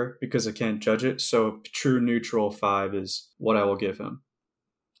fair because I can't judge it. So true neutral 5 is what I will give him.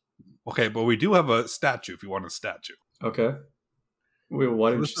 Okay, but we do have a statue if you want a statue. Okay. Wait,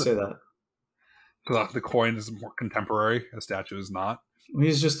 why didn't you say that? Because the coin is more contemporary. A statue is not.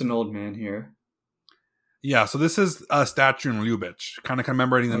 He's just an old man here. Yeah, so this is a statue in Lubitsch, kind of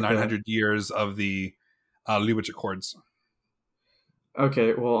commemorating the 900 years of the Lubitsch Accords.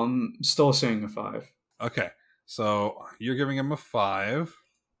 Okay, well, I'm still saying a 5. Okay, so you're giving him a 5.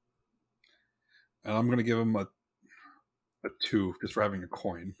 And I'm going to give him a 2 just for having a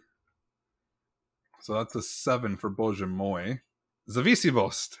coin. So that's a 7 for Boże Moi.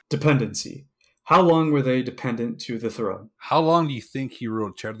 Zavisivost. Dependency. How long were they dependent to the throne? How long do you think he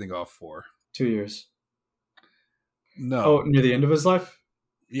ruled Chernigov for? 2 years. No. Oh, near the end of his life?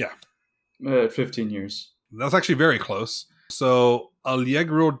 Yeah. 15 years. That's actually very close. So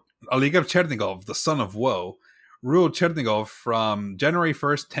Oleg of Chernigov, the Son of Woe, ruled Chernigov from January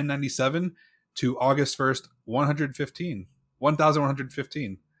 1st, 1097 to August 1st, 1115.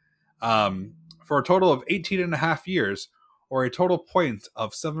 For a total of 18 and a half years, or a total point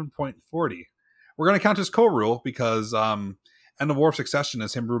of 7.40. We're going to count his co-rule because End of War of Succession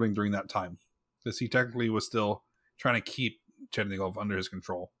is him ruling during that time. Because he technically was still trying to keep Chernigov under his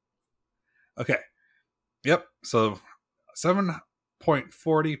control. Okay. Yep. So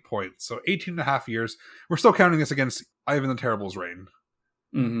 7.40 points. So 18 and a half years. We're still counting this against Ivan the Terrible's reign.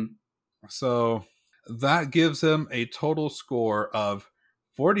 Mm-hmm. So that gives him a total score of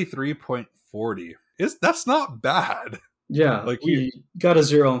 43.40. That's not bad. Yeah, like he got a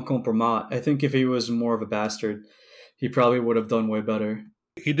 0 on Compromat. I think if he was more of a bastard, he probably would have done way better.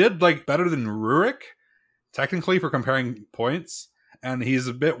 He did like better than Rurik, technically, for comparing points, and he's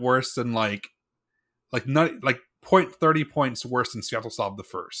a bit worse than like 0.30 points worse than Sviatoslav the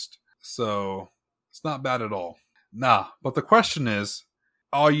First. So it's not bad at all. Nah, but the question is,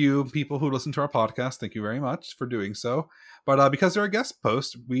 all you people who listen to our podcast, thank you very much for doing so. But because they're a guest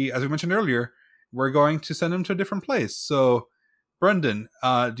post, as we mentioned earlier, we're going to send them to a different place. So, Brendan,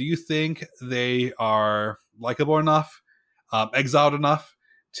 do you think they are likable enough, exiled enough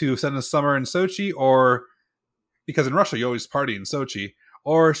to send a summer in Sochi? Or, because in Russia you always party in Sochi,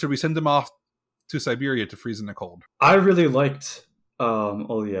 or should we send them off to Siberia to freeze in the cold? I really liked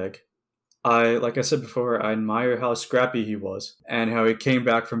Oleg. Like I said before, I admire how scrappy he was and how he came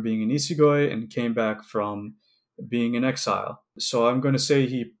back from being an Isegoy and came back from being in exile. So I'm going to say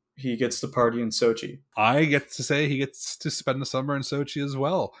he gets the party in Sochi. I get to say he gets to spend the summer in Sochi as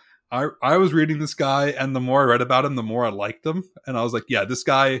well. I was reading this guy, and the more I read about him, the more I liked him. And I was like, yeah, this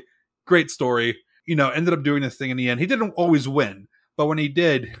guy, great story. Ended up doing this thing in the end. He didn't always win, but when he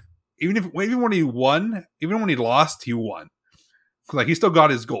did, even when he won, even when he lost, he won. Like, he still got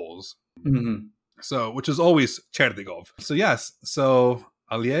his goals. Mm-hmm. So, which is always Chernigov. So yes, so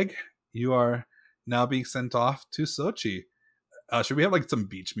Oleg, you are now being sent off to Sochi. Should we have like some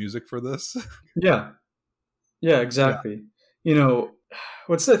beach music for this? Yeah, exactly. Yeah.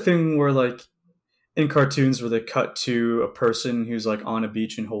 What's that thing where like in cartoons where they cut to a person who's like on a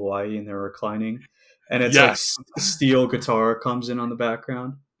beach in Hawaii and they're reclining, and it's like steel guitar comes in on the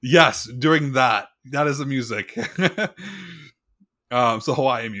background? Yes, during that is the music. So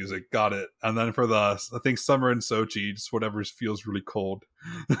Hawaii music, got it. And then for I think summer in Sochi, just whatever feels really cold.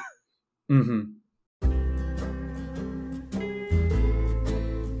 Mm-hmm.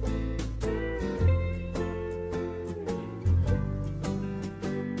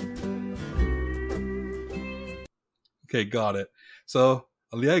 Okay, got it. So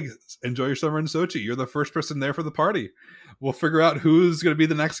Oleg, enjoy your summer in Sochi. You're the first person there for the party. We'll figure out who's going to be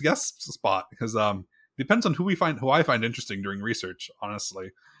the next guest spot, because depends on who I find interesting during research,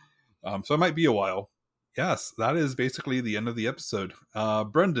 honestly. So it might be a while. Yes, that is basically the end of the episode.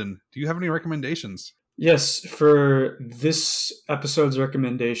 Brendan, do you have any recommendations? Yes, for this episode's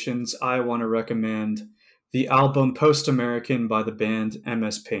recommendations, I want to recommend the album Post American by the band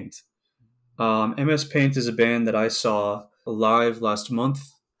MS Paint. MS Paint is a band that I saw live last month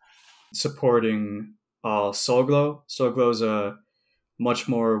supporting Soulglow. Soulglow is a much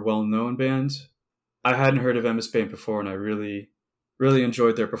more well-known band. I hadn't heard of MS Paint before, and I really, really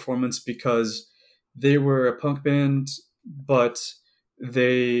enjoyed their performance because they were a punk band, but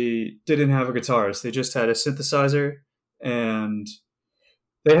they didn't have a guitarist. They just had a synthesizer, and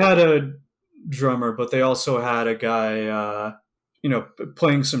they had a drummer, but they also had a guy,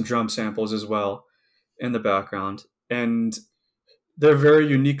 playing some drum samples as well in the background. And they're a very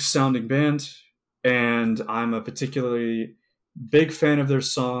unique sounding band, and I'm a particularly big fan of their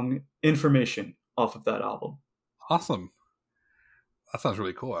song Information off of that album. Awesome. That sounds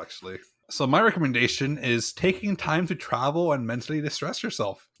really cool, actually. So my recommendation is taking time to travel and mentally distress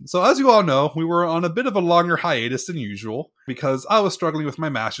yourself. So as you all know, we were on a bit of a longer hiatus than usual because I was struggling with my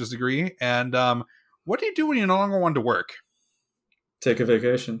master's degree. And what do you do when you no longer want to work? Take a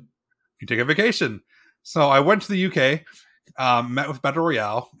vacation. You take a vacation. So I went to the UK, met with Battle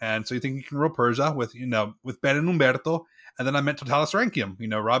Royale, and So You Think You Can Rule Persia with Ben and Umberto, and then I met Totalis Rankium,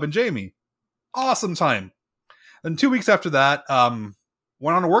 Rob and Jamie. Awesome time. And 2 weeks after that,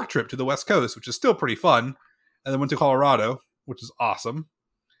 went on a work trip to the West Coast, which is still pretty fun, and then went to Colorado, which is awesome.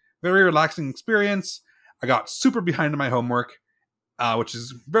 Very relaxing experience. I got super behind in my homework, which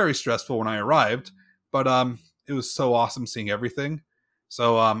is very stressful when I arrived, but it was so awesome seeing everything.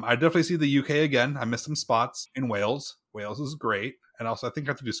 So I definitely see the UK again. I missed some spots in Wales. Wales is great. And also I think I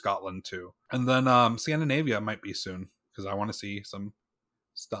have to do Scotland too. And then Scandinavia might be soon because I want to see some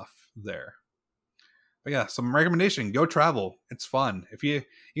stuff there. But yeah, some recommendation, go travel. It's fun. Even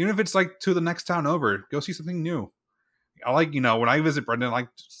if it's like to the next town over, go see something new. I like, when I visit Brendan, I like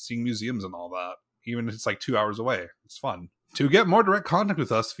seeing museums and all that. Even if it's like 2 hours away. It's fun. To get more direct contact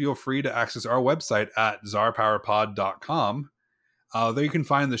with us, feel free to access our website at czarpowerpod.com. There you can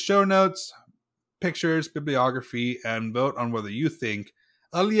find the show notes, pictures, bibliography, and vote on whether you think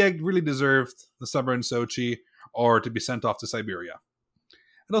Oleg really deserved the summer in Sochi or to be sent off to Siberia.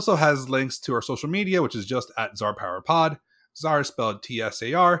 It also has links to our social media, which is just at czarpowerpod. Czar is spelled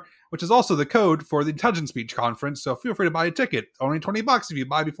TSAR, which is also the code for the Intelligent Speech Conference, so feel free to buy a ticket. Only $20 if you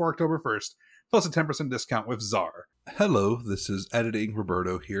buy before October 1st, plus a 10% discount with Czar. Hello, this is Editing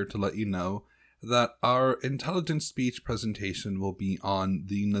Roberto here to let you know that our Intelligent Speech presentation will be on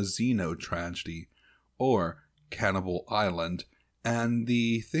the Nazino tragedy, or Cannibal Island, and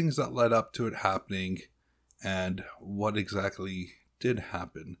the things that led up to it happening, and what exactly did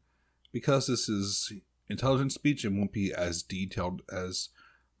happen. Because this is Intelligent Speech, it won't be as detailed as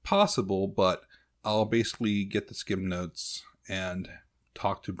possible, but I'll basically get the skim notes and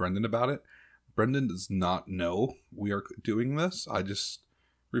talk to Brendan about it. Brendan does not know we are doing this. I just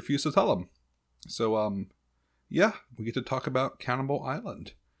refuse to tell him. So, yeah, we get to talk about Cannibal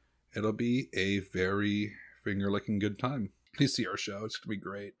Island. It'll be a very finger-licking good time. Please see our show. It's going to be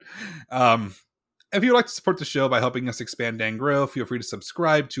great. If you'd like to support the show by helping us expand and grow, feel free to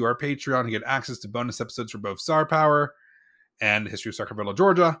subscribe to our Patreon and get access to bonus episodes for both Czar Power and History of Sacramento,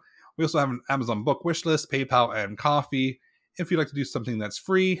 Georgia. We also have an Amazon book wish list, PayPal, and Coffee. If you'd like to do something that's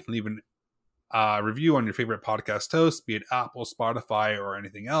free, leave a review on your favorite podcast host, be it Apple, Spotify, or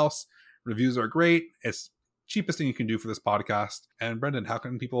anything else. Reviews are great. It's the cheapest thing you can do for this podcast. And Brendan, how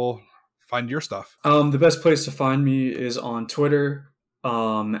can people find your stuff? The best place to find me is on Twitter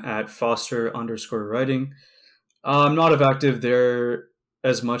at Foster_writing. I'm not active there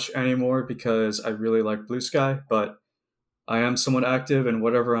as much anymore because I really like Blue Sky, but I am somewhat active, and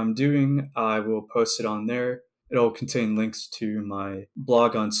whatever I'm doing, I will post it on there. It'll contain links to my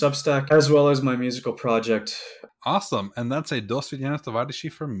blog on Substack, as well as my musical project. Awesome. And that's a Dos Vidianas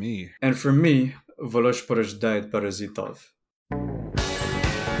Tovarishi from me. And for me, Volosh Porozhdait Parazitov.